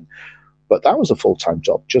couldn't get in. But that was a full-time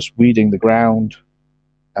job, just weeding the ground,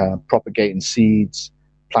 propagating seeds,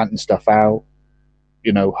 planting stuff out,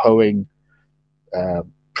 you know, hoeing,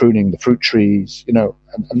 pruning the fruit trees, you know,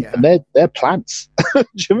 and they're plants. Do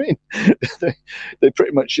you mean? they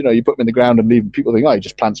pretty much, you know, you put them in the ground and leave them. People think, oh, you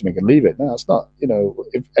just plant something and leave it. No, it's not. You know,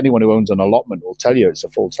 if anyone who owns an allotment will tell you it's a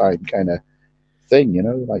full-time kind of thing, you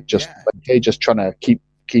know, like they're just trying to keep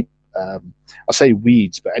I say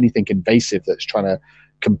weeds, but anything invasive that's trying to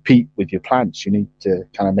compete with your plants, you need to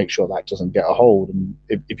kind of make sure that doesn't get a hold. And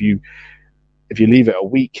if you leave it a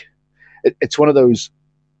week, it's one of those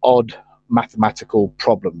odd mathematical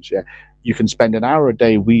problems. Yeah, you can spend an hour a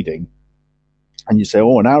day weeding, and you say,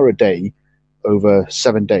 oh, an hour a day over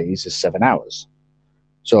 7 days is 7 hours.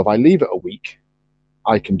 So if I leave it a week,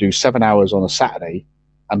 I can do 7 hours on a Saturday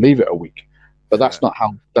and leave it a week. But that's not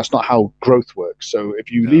how growth works. So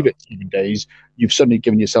if you leave it 7 days, you've suddenly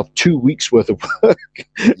given yourself 2 weeks worth of work.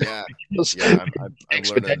 Yeah, I'm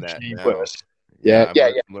learning that now. Worse.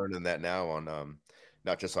 I'm learning that now on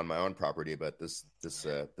not just on my own property, but this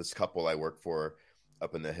couple I work for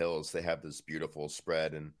up in the hills. They have this beautiful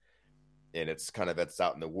spread, and it's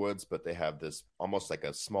out in the woods, but they have this almost like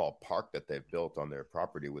a small park that they've built on their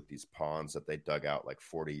property with these ponds that they dug out like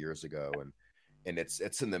 40 years ago, and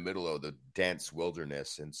it's in the middle of the dense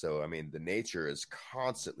wilderness. And so, I mean, the nature is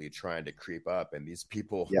constantly trying to creep up, and these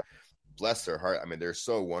people, bless their heart. I mean, they're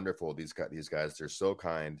so wonderful. These guys, they're so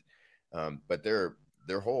kind. But their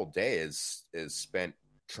whole day is spent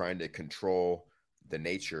trying to control the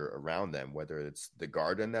nature around them, whether it's the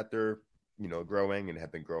garden that they're, growing and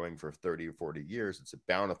have been growing for 30 or 40 years. It's a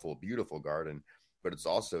bountiful, beautiful garden, but it's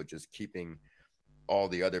also just keeping all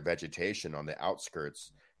the other vegetation on the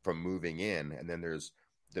outskirts from moving in. And then there's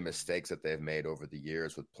the mistakes that they've made over the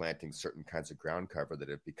years with planting certain kinds of ground cover that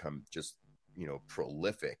have become just,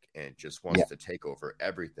 prolific and just wants to take over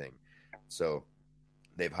everything. So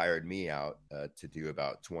they've hired me out to do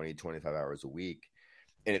about 20, 25 hours a week.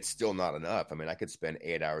 And it's still not enough. I mean, I could spend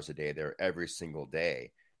 8 hours a day there every single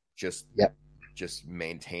day, just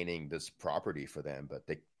maintaining this property for them. But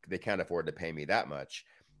they can't afford to pay me that much.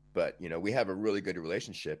 But, we have a really good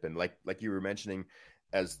relationship. And like you were mentioning,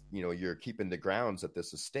 as you're keeping the grounds at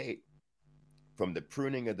this estate, from the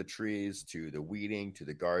pruning of the trees to the weeding to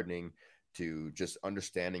the gardening to just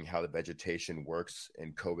understanding how the vegetation works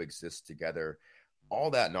and coexists together, all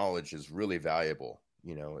that knowledge is really valuable.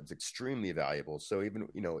 It's extremely valuable. So even,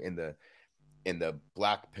 in the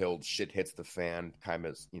black-pilled shit hits the fan kind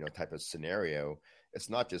of, type of scenario, it's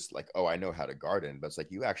not just like, oh, I know how to garden, but it's like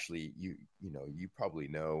you actually, you probably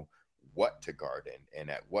know what to garden and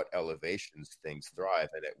at what elevations things thrive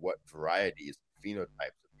and at what varieties,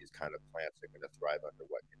 phenotypes of these kind of plants are going to thrive under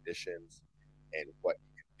what conditions, and what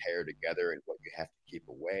you can pair together and what you have to keep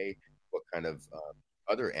away, what kind of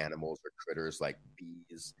other animals or critters like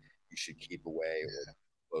bees you should keep away or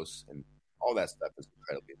close, and all that stuff is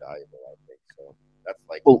incredibly valuable, I think. So that's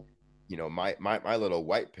like, my little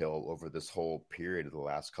white pill over this whole period of the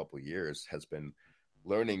last couple of years has been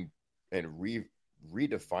learning and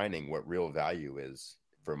redefining what real value is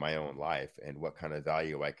for my own life, and what kind of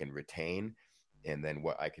value I can retain, and then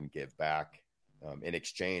what I can give back in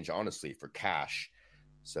exchange, honestly, for cash.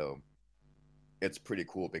 So it's pretty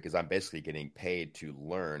cool because I'm basically getting paid to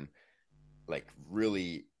learn like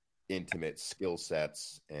really intimate skill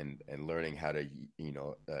sets and learning how to,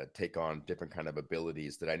 take on different kind of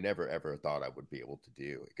abilities that I never, ever thought I would be able to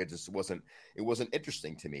do. It just wasn't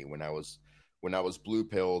interesting to me when I was blue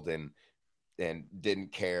pilled and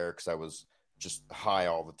didn't care because I was just high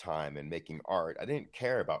all the time and making art. I didn't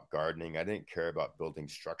care about gardening. I didn't care about building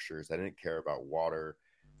structures. I didn't care about water.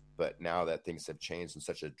 But now that things have changed in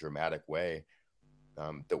such a dramatic way,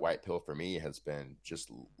 the white pill for me has been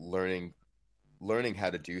just learning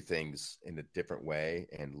how to do things in a different way,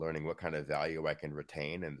 and learning what kind of value I can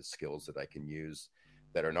retain and the skills that I can use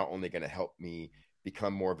that are not only going to help me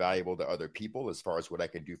become more valuable to other people as far as what I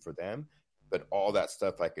can do for them, but all that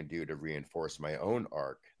stuff I can do to reinforce my own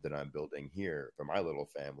arc that I'm building here for my little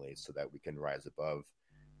family, so that we can rise above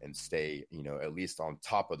and stay, at least on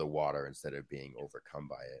top of the water instead of being overcome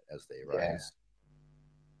by it as they rise.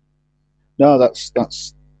 No, that's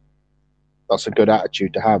a good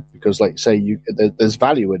attitude to have, because, like you say, there's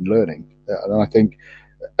value in learning, and I think,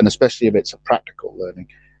 and especially if it's a practical learning.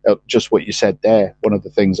 Just what you said there. One of the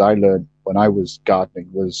things I learned when I was gardening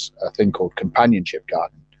was a thing called companionship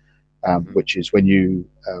gardening, which is when you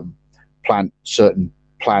plant certain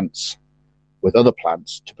plants with other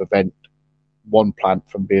plants to prevent one plant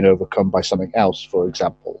from being overcome by something else. For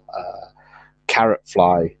example, carrot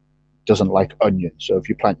fly doesn't like onions, so if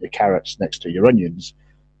you plant your carrots next to your onions,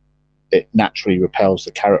 it naturally repels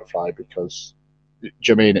the carrot fly, because, do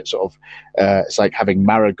you mean, it's sort of it's like having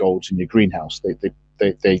marigolds in your greenhouse.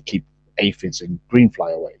 They keep aphids and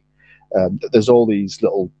greenfly away. There's all these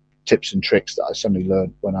little tips and tricks that I suddenly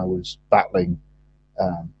learned when I was battling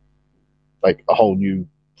like a whole new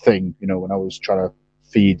thing, when I was trying to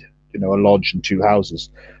feed, a lodge and 2 houses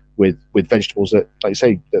with vegetables that, like I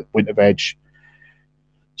say, that winter veg,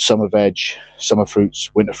 summer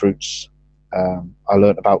fruits, winter fruits. I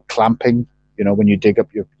learned about clamping, when you dig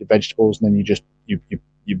up your vegetables and then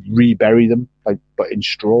you rebury them, but in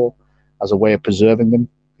straw, as a way of preserving them.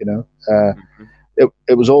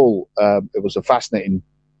 It was all it was a fascinating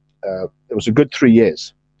it was a good 3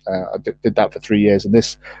 years. I did that for 3 years, and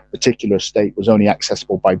this particular estate was only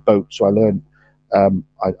accessible by boat. So I learned,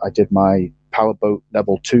 I did my powerboat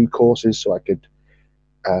level 2 courses, so I could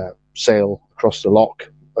sail across the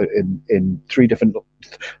loch in three different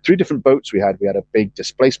boats. We had a big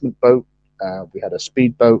displacement boat, we had a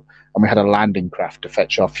speed boat, and we had a landing craft to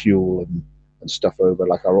fetch our fuel and stuff over,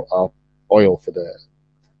 like our oil for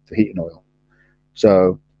heating oil.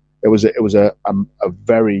 So it was a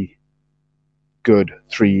very good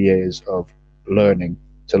 3 years of learning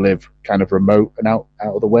to live kind of remote and out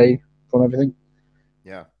of the way from everything.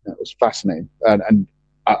 Yeah, it was fascinating, and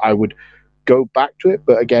I would go back to it,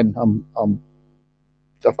 but again,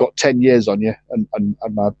 I've got 10 years on you, and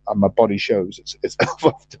my body shows. It's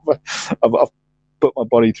I've put my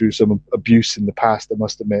body through some abuse in the past, I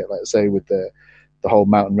must admit. Like I say, with the whole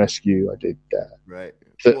mountain rescue, I did right.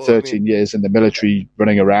 13 years in the military,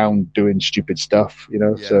 running around doing stupid stuff,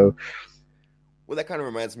 Yeah. So, well, that kind of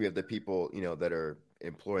reminds me of the people, that are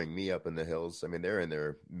employing me up in the hills. I mean, they're in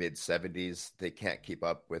their mid 70s. They can't keep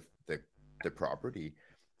up with the property,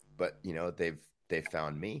 but they've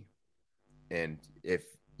found me. And if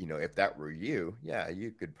that were you, yeah,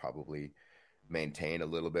 you could probably maintain a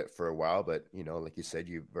little bit for a while, but like you said,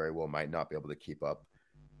 you very well might not be able to keep up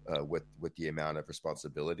with the amount of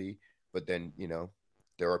responsibility. But then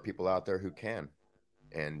there are people out there who can,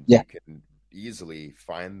 and you can easily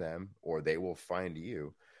find them, or they will find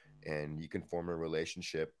you, and you can form a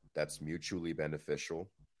relationship that's mutually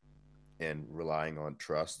beneficial and relying on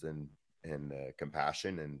trust and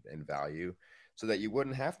compassion and value, so that you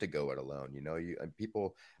wouldn't have to go it alone. And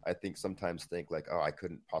people, I think, sometimes think like, oh, I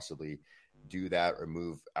couldn't possibly do that or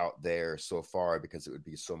move out there so far because it would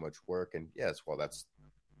be so much work. And yes, while that's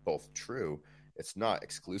both true, it's not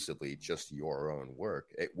exclusively just your own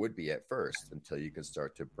work. It would be at first, until you can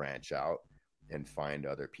start to branch out and find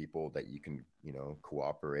other people that you can,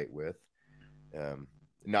 cooperate with.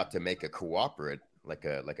 Not to make a cooperate like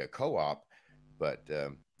a co-op, but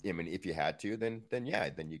I mean, if you had to, then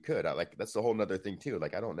you could. That's a whole nother thing too.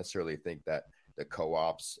 Like, I don't necessarily think that the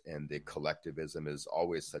co-ops and the collectivism is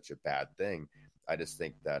always such a bad thing. I just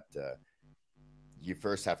think that you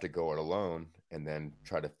first have to go it alone, and then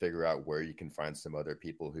try to figure out where you can find some other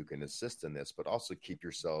people who can assist in this, but also keep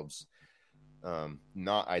yourselves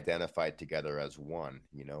not identified together as one.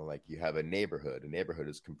 Like, you have a neighborhood. A neighborhood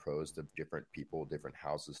is composed of different people, different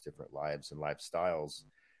houses, different lives and lifestyles.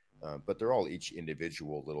 But they're all each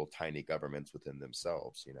individual little tiny governments within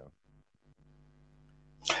themselves,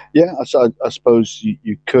 Yeah, so I suppose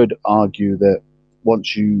you could argue that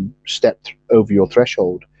once you step over your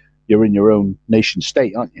threshold, you're in your own nation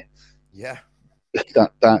state, aren't you? Yeah.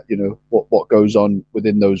 That what goes on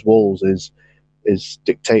within those walls is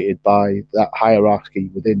dictated by that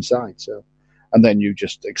hierarchy within inside. So, and then you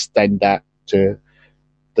just extend that to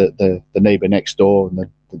the neighbor next door,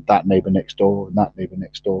 and that neighbor next door, and that neighbor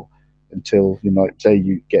next door, until say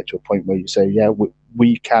you get to a point where you say, yeah,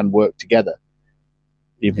 we can work together,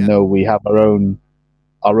 even though we have our own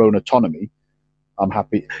autonomy. I'm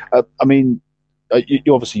happy. I mean,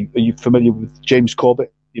 you obviously, are you familiar with James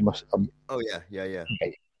Corbett? You must. Oh yeah.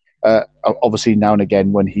 Okay. Obviously, now and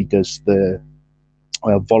again, when he does the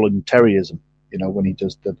voluntarism, when he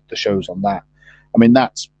does the shows on that, I mean,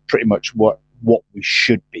 that's pretty much what we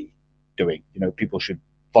should be doing. People should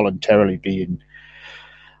voluntarily be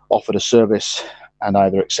offered a service and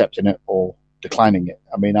either accepting it or declining it.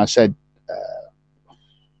 I mean, I said,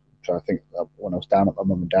 I think when I was down at my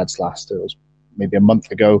mum and dad's last, it was maybe a month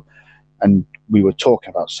ago, and we were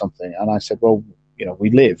talking about something, and I said, well,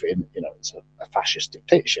 we live in, it's a fascist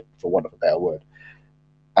dictatorship, for want of a better word.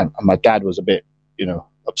 And my dad was a bit,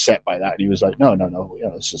 upset by that. And he was like, no,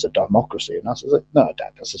 this is a democracy. And I was like, no,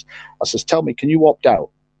 Dad, I says, tell me, can you opt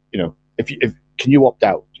out? Can you opt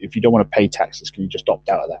out? If you don't want to pay taxes, can you just opt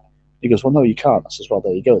out of that? He goes, well, no, you can't. I says, well,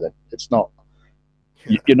 there you go then. It's not,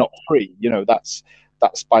 you're not free.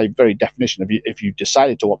 That's by very definition. If you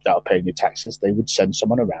decided to opt out of paying your taxes, they would send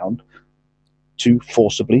someone around to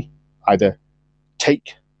forcibly either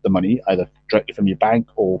take the money, either directly from your bank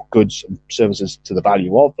or goods and services to the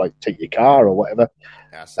value of, like take your car or whatever,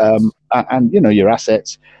 and your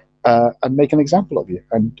assets, and make an example of you,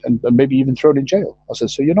 and maybe even thrown in jail. I said,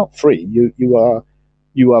 so you're not free. You are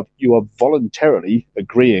voluntarily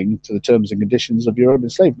agreeing to the terms and conditions of your own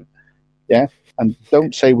enslavement. Yeah, and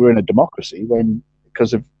don't say we're in a democracy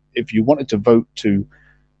because if you wanted to vote to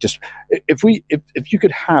just if you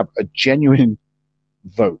could have a genuine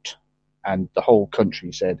vote, and the whole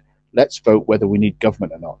country said, let's vote whether we need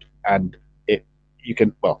government or not, and if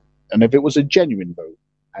it was a genuine vote,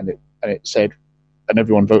 and it said, and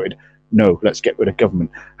everyone voted, no, let's get rid of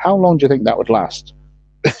government. How long do you think that would last?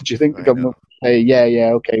 Do you think the government would say,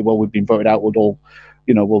 yeah, okay, well, we've been voted out, we'll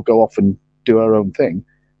go off and do our own thing?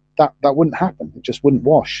 That wouldn't happen. It just wouldn't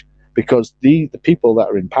wash, because the people that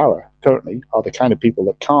are in power currently are the kind of people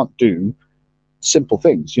that can't do simple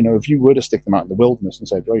things. If you were to stick them out in the wilderness and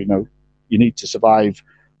say, well, you need to survive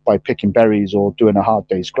by picking berries or doing a hard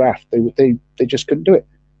day's graft, they just couldn't do it.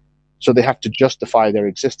 So they have to justify their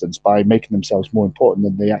existence by making themselves more important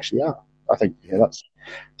than they actually are. I think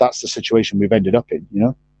that's the situation we've ended up in.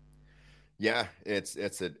 Yeah, it's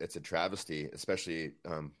a travesty, especially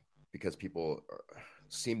because people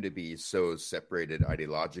seem to be so separated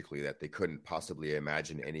ideologically that they couldn't possibly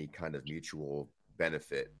imagine any kind of mutual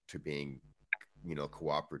benefit to being,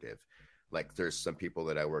 cooperative. Like, there's some people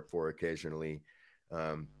that I work for occasionally.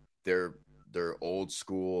 They're old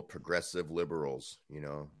school progressive liberals.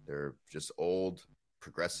 They're just old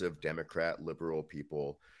progressive Democrat liberal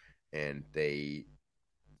people, and they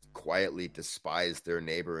quietly despise their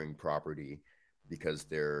neighboring property because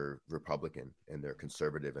they're Republican and they're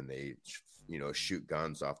conservative, and they shoot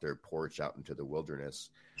guns off their porch out into the wilderness.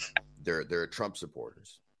 They're Trump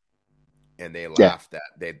supporters, and they laughed at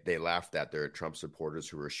they laughed at their Trump supporters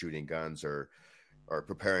who are shooting guns or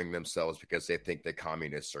preparing themselves because they think the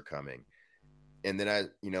communists are coming. And then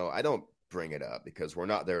I don't bring it up because we're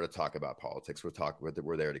not there to talk about politics.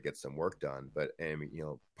 We're there to get some work done. But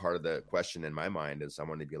part of the question in my mind is I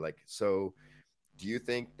want to be like, so do you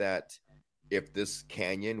think that if this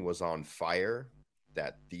canyon was on fire,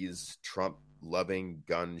 that these Trump loving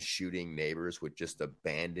gun shooting neighbors would just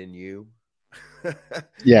abandon you?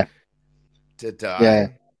 Yeah. To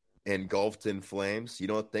die, engulfed in flames? You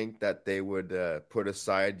don't think that they would put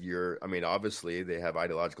aside obviously they have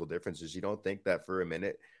ideological differences. You don't think that for a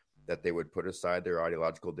minute that they would put aside their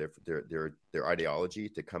ideological their ideology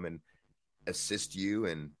to come and assist you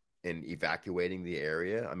in evacuating the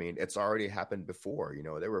area? I mean, it's already happened before.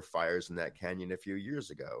 There were fires in that canyon a few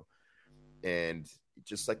years ago, and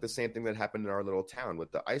just like the same thing that happened in our little town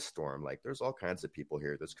with the ice storm. Like, there's all kinds of people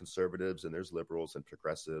here. There's conservatives and there's liberals and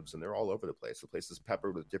progressives, and they're all over the place. The place is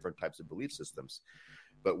peppered with different types of belief systems.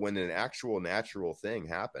 But when an actual natural thing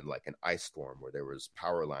happened, like an ice storm where there was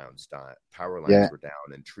power lines were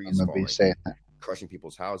down and trees falling, crushing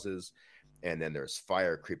people's houses, and then there's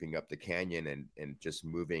fire creeping up the canyon and just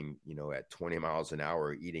moving, at 20 miles an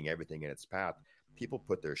hour, eating everything in its path. People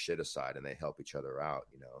put their shit aside and they help each other out,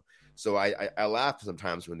 So I laugh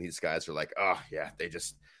sometimes when these guys are like, oh yeah,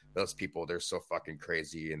 those people, they're so fucking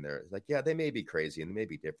crazy. And they're like, yeah, they may be crazy and they may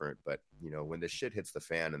be different, but when the shit hits the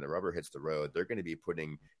fan and the rubber hits the road, they're going to be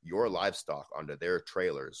putting your livestock onto their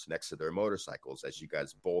trailers next to their motorcycles as you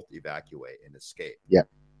guys both evacuate and escape. Yeah.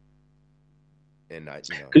 And that's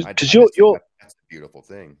a beautiful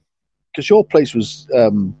thing. Because your place was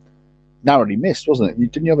narrowly missed, wasn't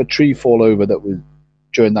it? Didn't you have a tree fall over that was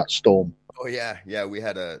during that storm? Oh yeah. We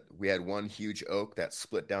had one huge oak that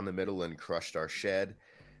split down the middle and crushed our shed.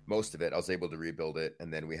 Most of it, I was able to rebuild it,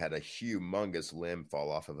 and then we had a humongous limb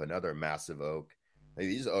fall off of another massive oak.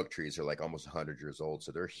 These oak trees are like almost 100 years old,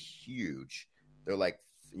 so they're huge. They're like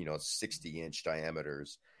 60-inch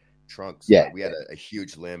diameters trunks. Yeah, we had a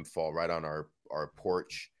huge limb fall right on our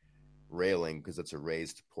porch railing, because it's a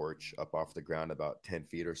raised porch up off the ground about 10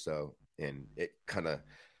 feet or so, and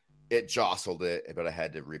it jostled it, but I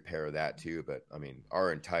had to repair that too. But I mean,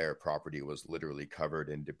 our entire property was literally covered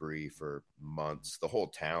in debris for months. The whole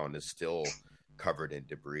town is still covered in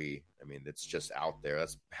debris. I mean, it's just out there.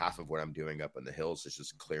 That's half of what I'm doing up in the hills, is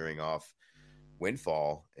just clearing off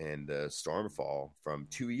windfall and stormfall from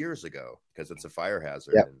 2 years ago, because it's a fire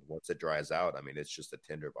hazard. Yep. And once it dries out, I mean, it's just a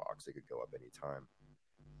tinderbox. It could go up anytime.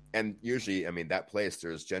 And usually, I mean, that place,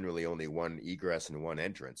 there's generally only one egress and one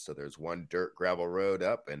entrance. So there's one dirt gravel road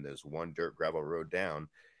up and there's one dirt gravel road down.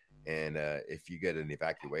 And if you get an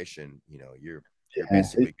evacuation, you're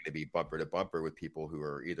basically going to be bumper to bumper with people who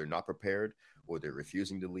are either not prepared, or they're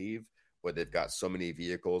refusing to leave, or they've got so many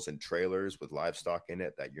vehicles and trailers with livestock in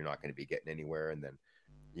it that you're not going to be getting anywhere. And then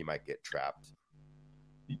you might get trapped.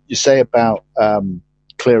 You say about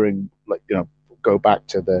clearing, go back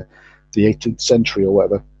to the 18th century or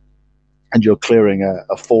whatever, and you're clearing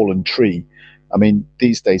a fallen tree. I mean,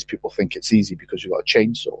 these days people think it's easy because you've got a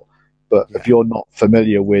chainsaw, but if you're not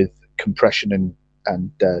familiar with compression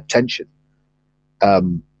and tension,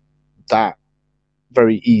 that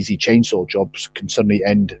very easy chainsaw jobs can suddenly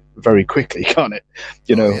end very quickly, can't it?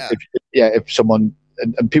 If someone,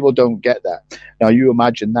 and people don't get that. Now you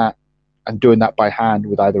imagine that and doing that by hand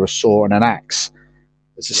with either a saw and an axe.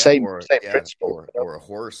 It's the same principle. Or a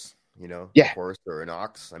horse, a horse or an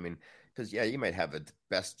ox. I mean, Because yeah, you might have the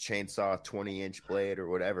best chainsaw 20-inch blade or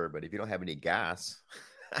whatever, but if you don't have any gas,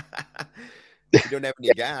 if you don't have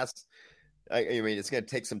any gas, I mean, it's going to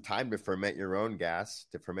take some time to ferment your own gas,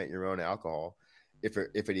 to ferment your own alcohol, if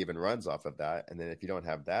it even runs off of that. And then if you don't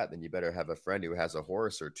have that, then you better have a friend who has a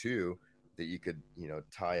horse or two that you could,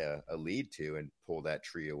 tie a lead to and pull that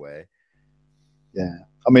tree away. Yeah.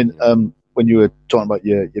 I mean, when you were talking about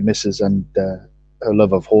your missus and her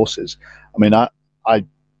love of horses, I mean, I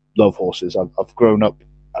love horses. I've grown up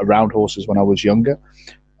around horses when I was younger,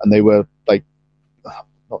 and they were like,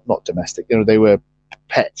 not domestic, they were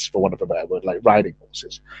pets, for want of a better word, like riding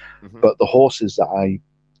horses. Mm-hmm. But the horses that I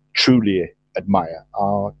truly admire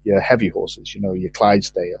are your heavy horses, your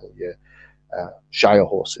Clydesdale, your Shire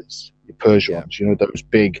horses, your Percherons, those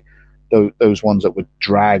big, those ones that would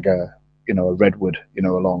drag a redwood,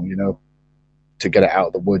 along, to get it out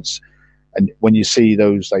of the woods. And when you see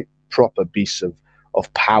those like proper beasts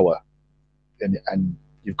of power, and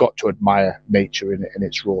you've got to admire nature in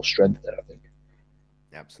its raw strength there, I think.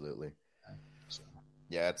 Absolutely.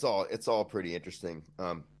 Yeah, it's all pretty interesting.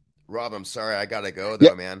 Rob, I'm sorry, I gotta go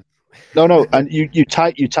though, man. No, and you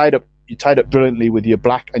tied up brilliantly with your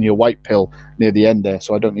black and your white pill near the end there,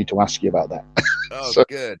 so I don't need to ask you about that. Oh,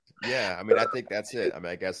 good. Yeah, I mean, I think that's it. I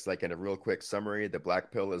mean, I guess like in a real quick summary, the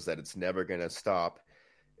black pill is that it's never gonna stop.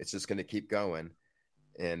 It's just gonna keep going,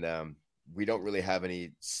 and we don't really have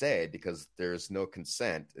any say because there's no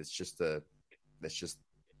consent. It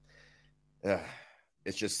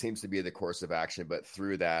just seems to be the course of action. But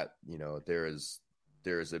through that, there is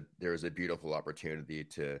a beautiful opportunity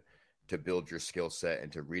to build your skill set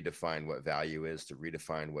and to redefine what value is, to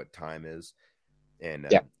redefine what time is, and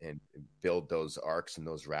build those arcs and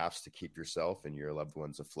those rafts to keep yourself and your loved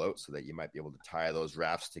ones afloat, so that you might be able to tie those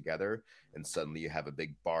rafts together, and suddenly you have a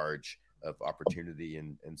big barge of opportunity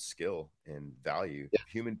and skill and value,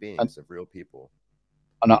 human beings, of real people.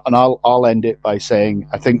 And I'll end it by saying,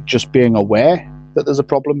 I think just being aware that there's a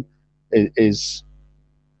problem is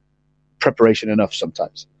preparation enough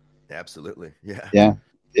sometimes. Absolutely. Yeah.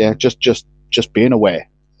 Yeah. Just being aware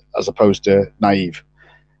as opposed to naive.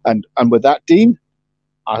 And with that, Dean,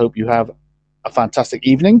 I hope you have a fantastic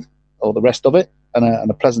evening or the rest of it,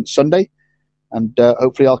 and a pleasant Sunday. And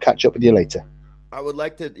hopefully I'll catch up with you later. I would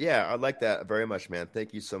like to. Yeah, I'd like that very much, man.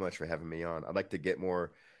 Thank you so much for having me on. I'd like to get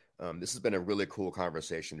more. This has been a really cool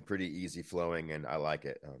conversation, pretty easy flowing, and I like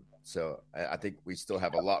it. So I think we still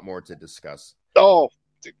have a lot more to discuss. Oh,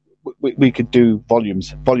 we could do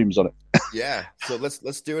volumes on it. Yeah. So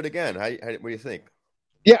let's do it again. What do you think?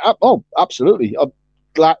 Yeah. Absolutely. I'm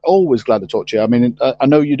always glad to talk to you. I mean, I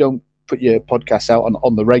know you don't put your podcasts out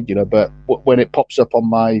on the regular, but when it pops up on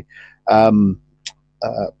my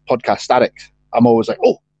podcast static, I'm always like,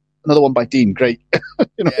 oh, another one by Dean. Great. What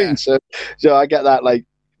I mean? So I get that like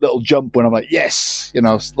little jump when I'm like, yes,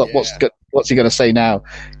 what's he going to say now?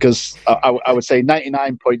 Because I would say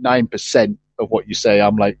 99.9% of what you say,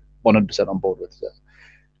 I'm like 100% on board with.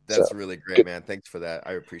 That's really great, man. Thanks for that.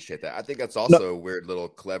 I appreciate that. I think that's also a weird little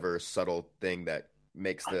clever, subtle thing that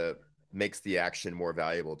makes the action more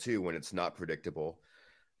valuable too, when it's not predictable.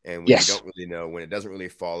 And when you don't really know, when it doesn't really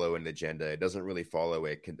follow an agenda, it doesn't really follow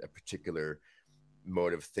a particular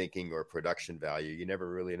mode of thinking or production value, you never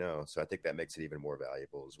really know. So I think that makes it even more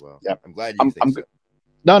valuable as well. Yeah, I'm glad you think so.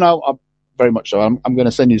 No, I'm very much so. I'm going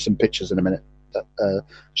to send you some pictures in a minute that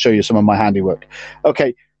show you some of my handiwork.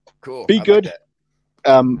 Okay, cool. Be good.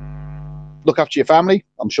 Look after your family.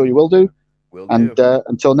 I'm sure you will do. And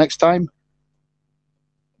until next time,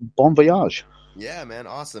 bon voyage. Yeah, man.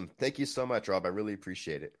 Awesome. Thank you so much, Rob. I really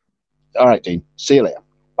appreciate it. All right, Dean. See you later.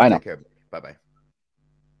 Bye now. Take care. Bye-bye.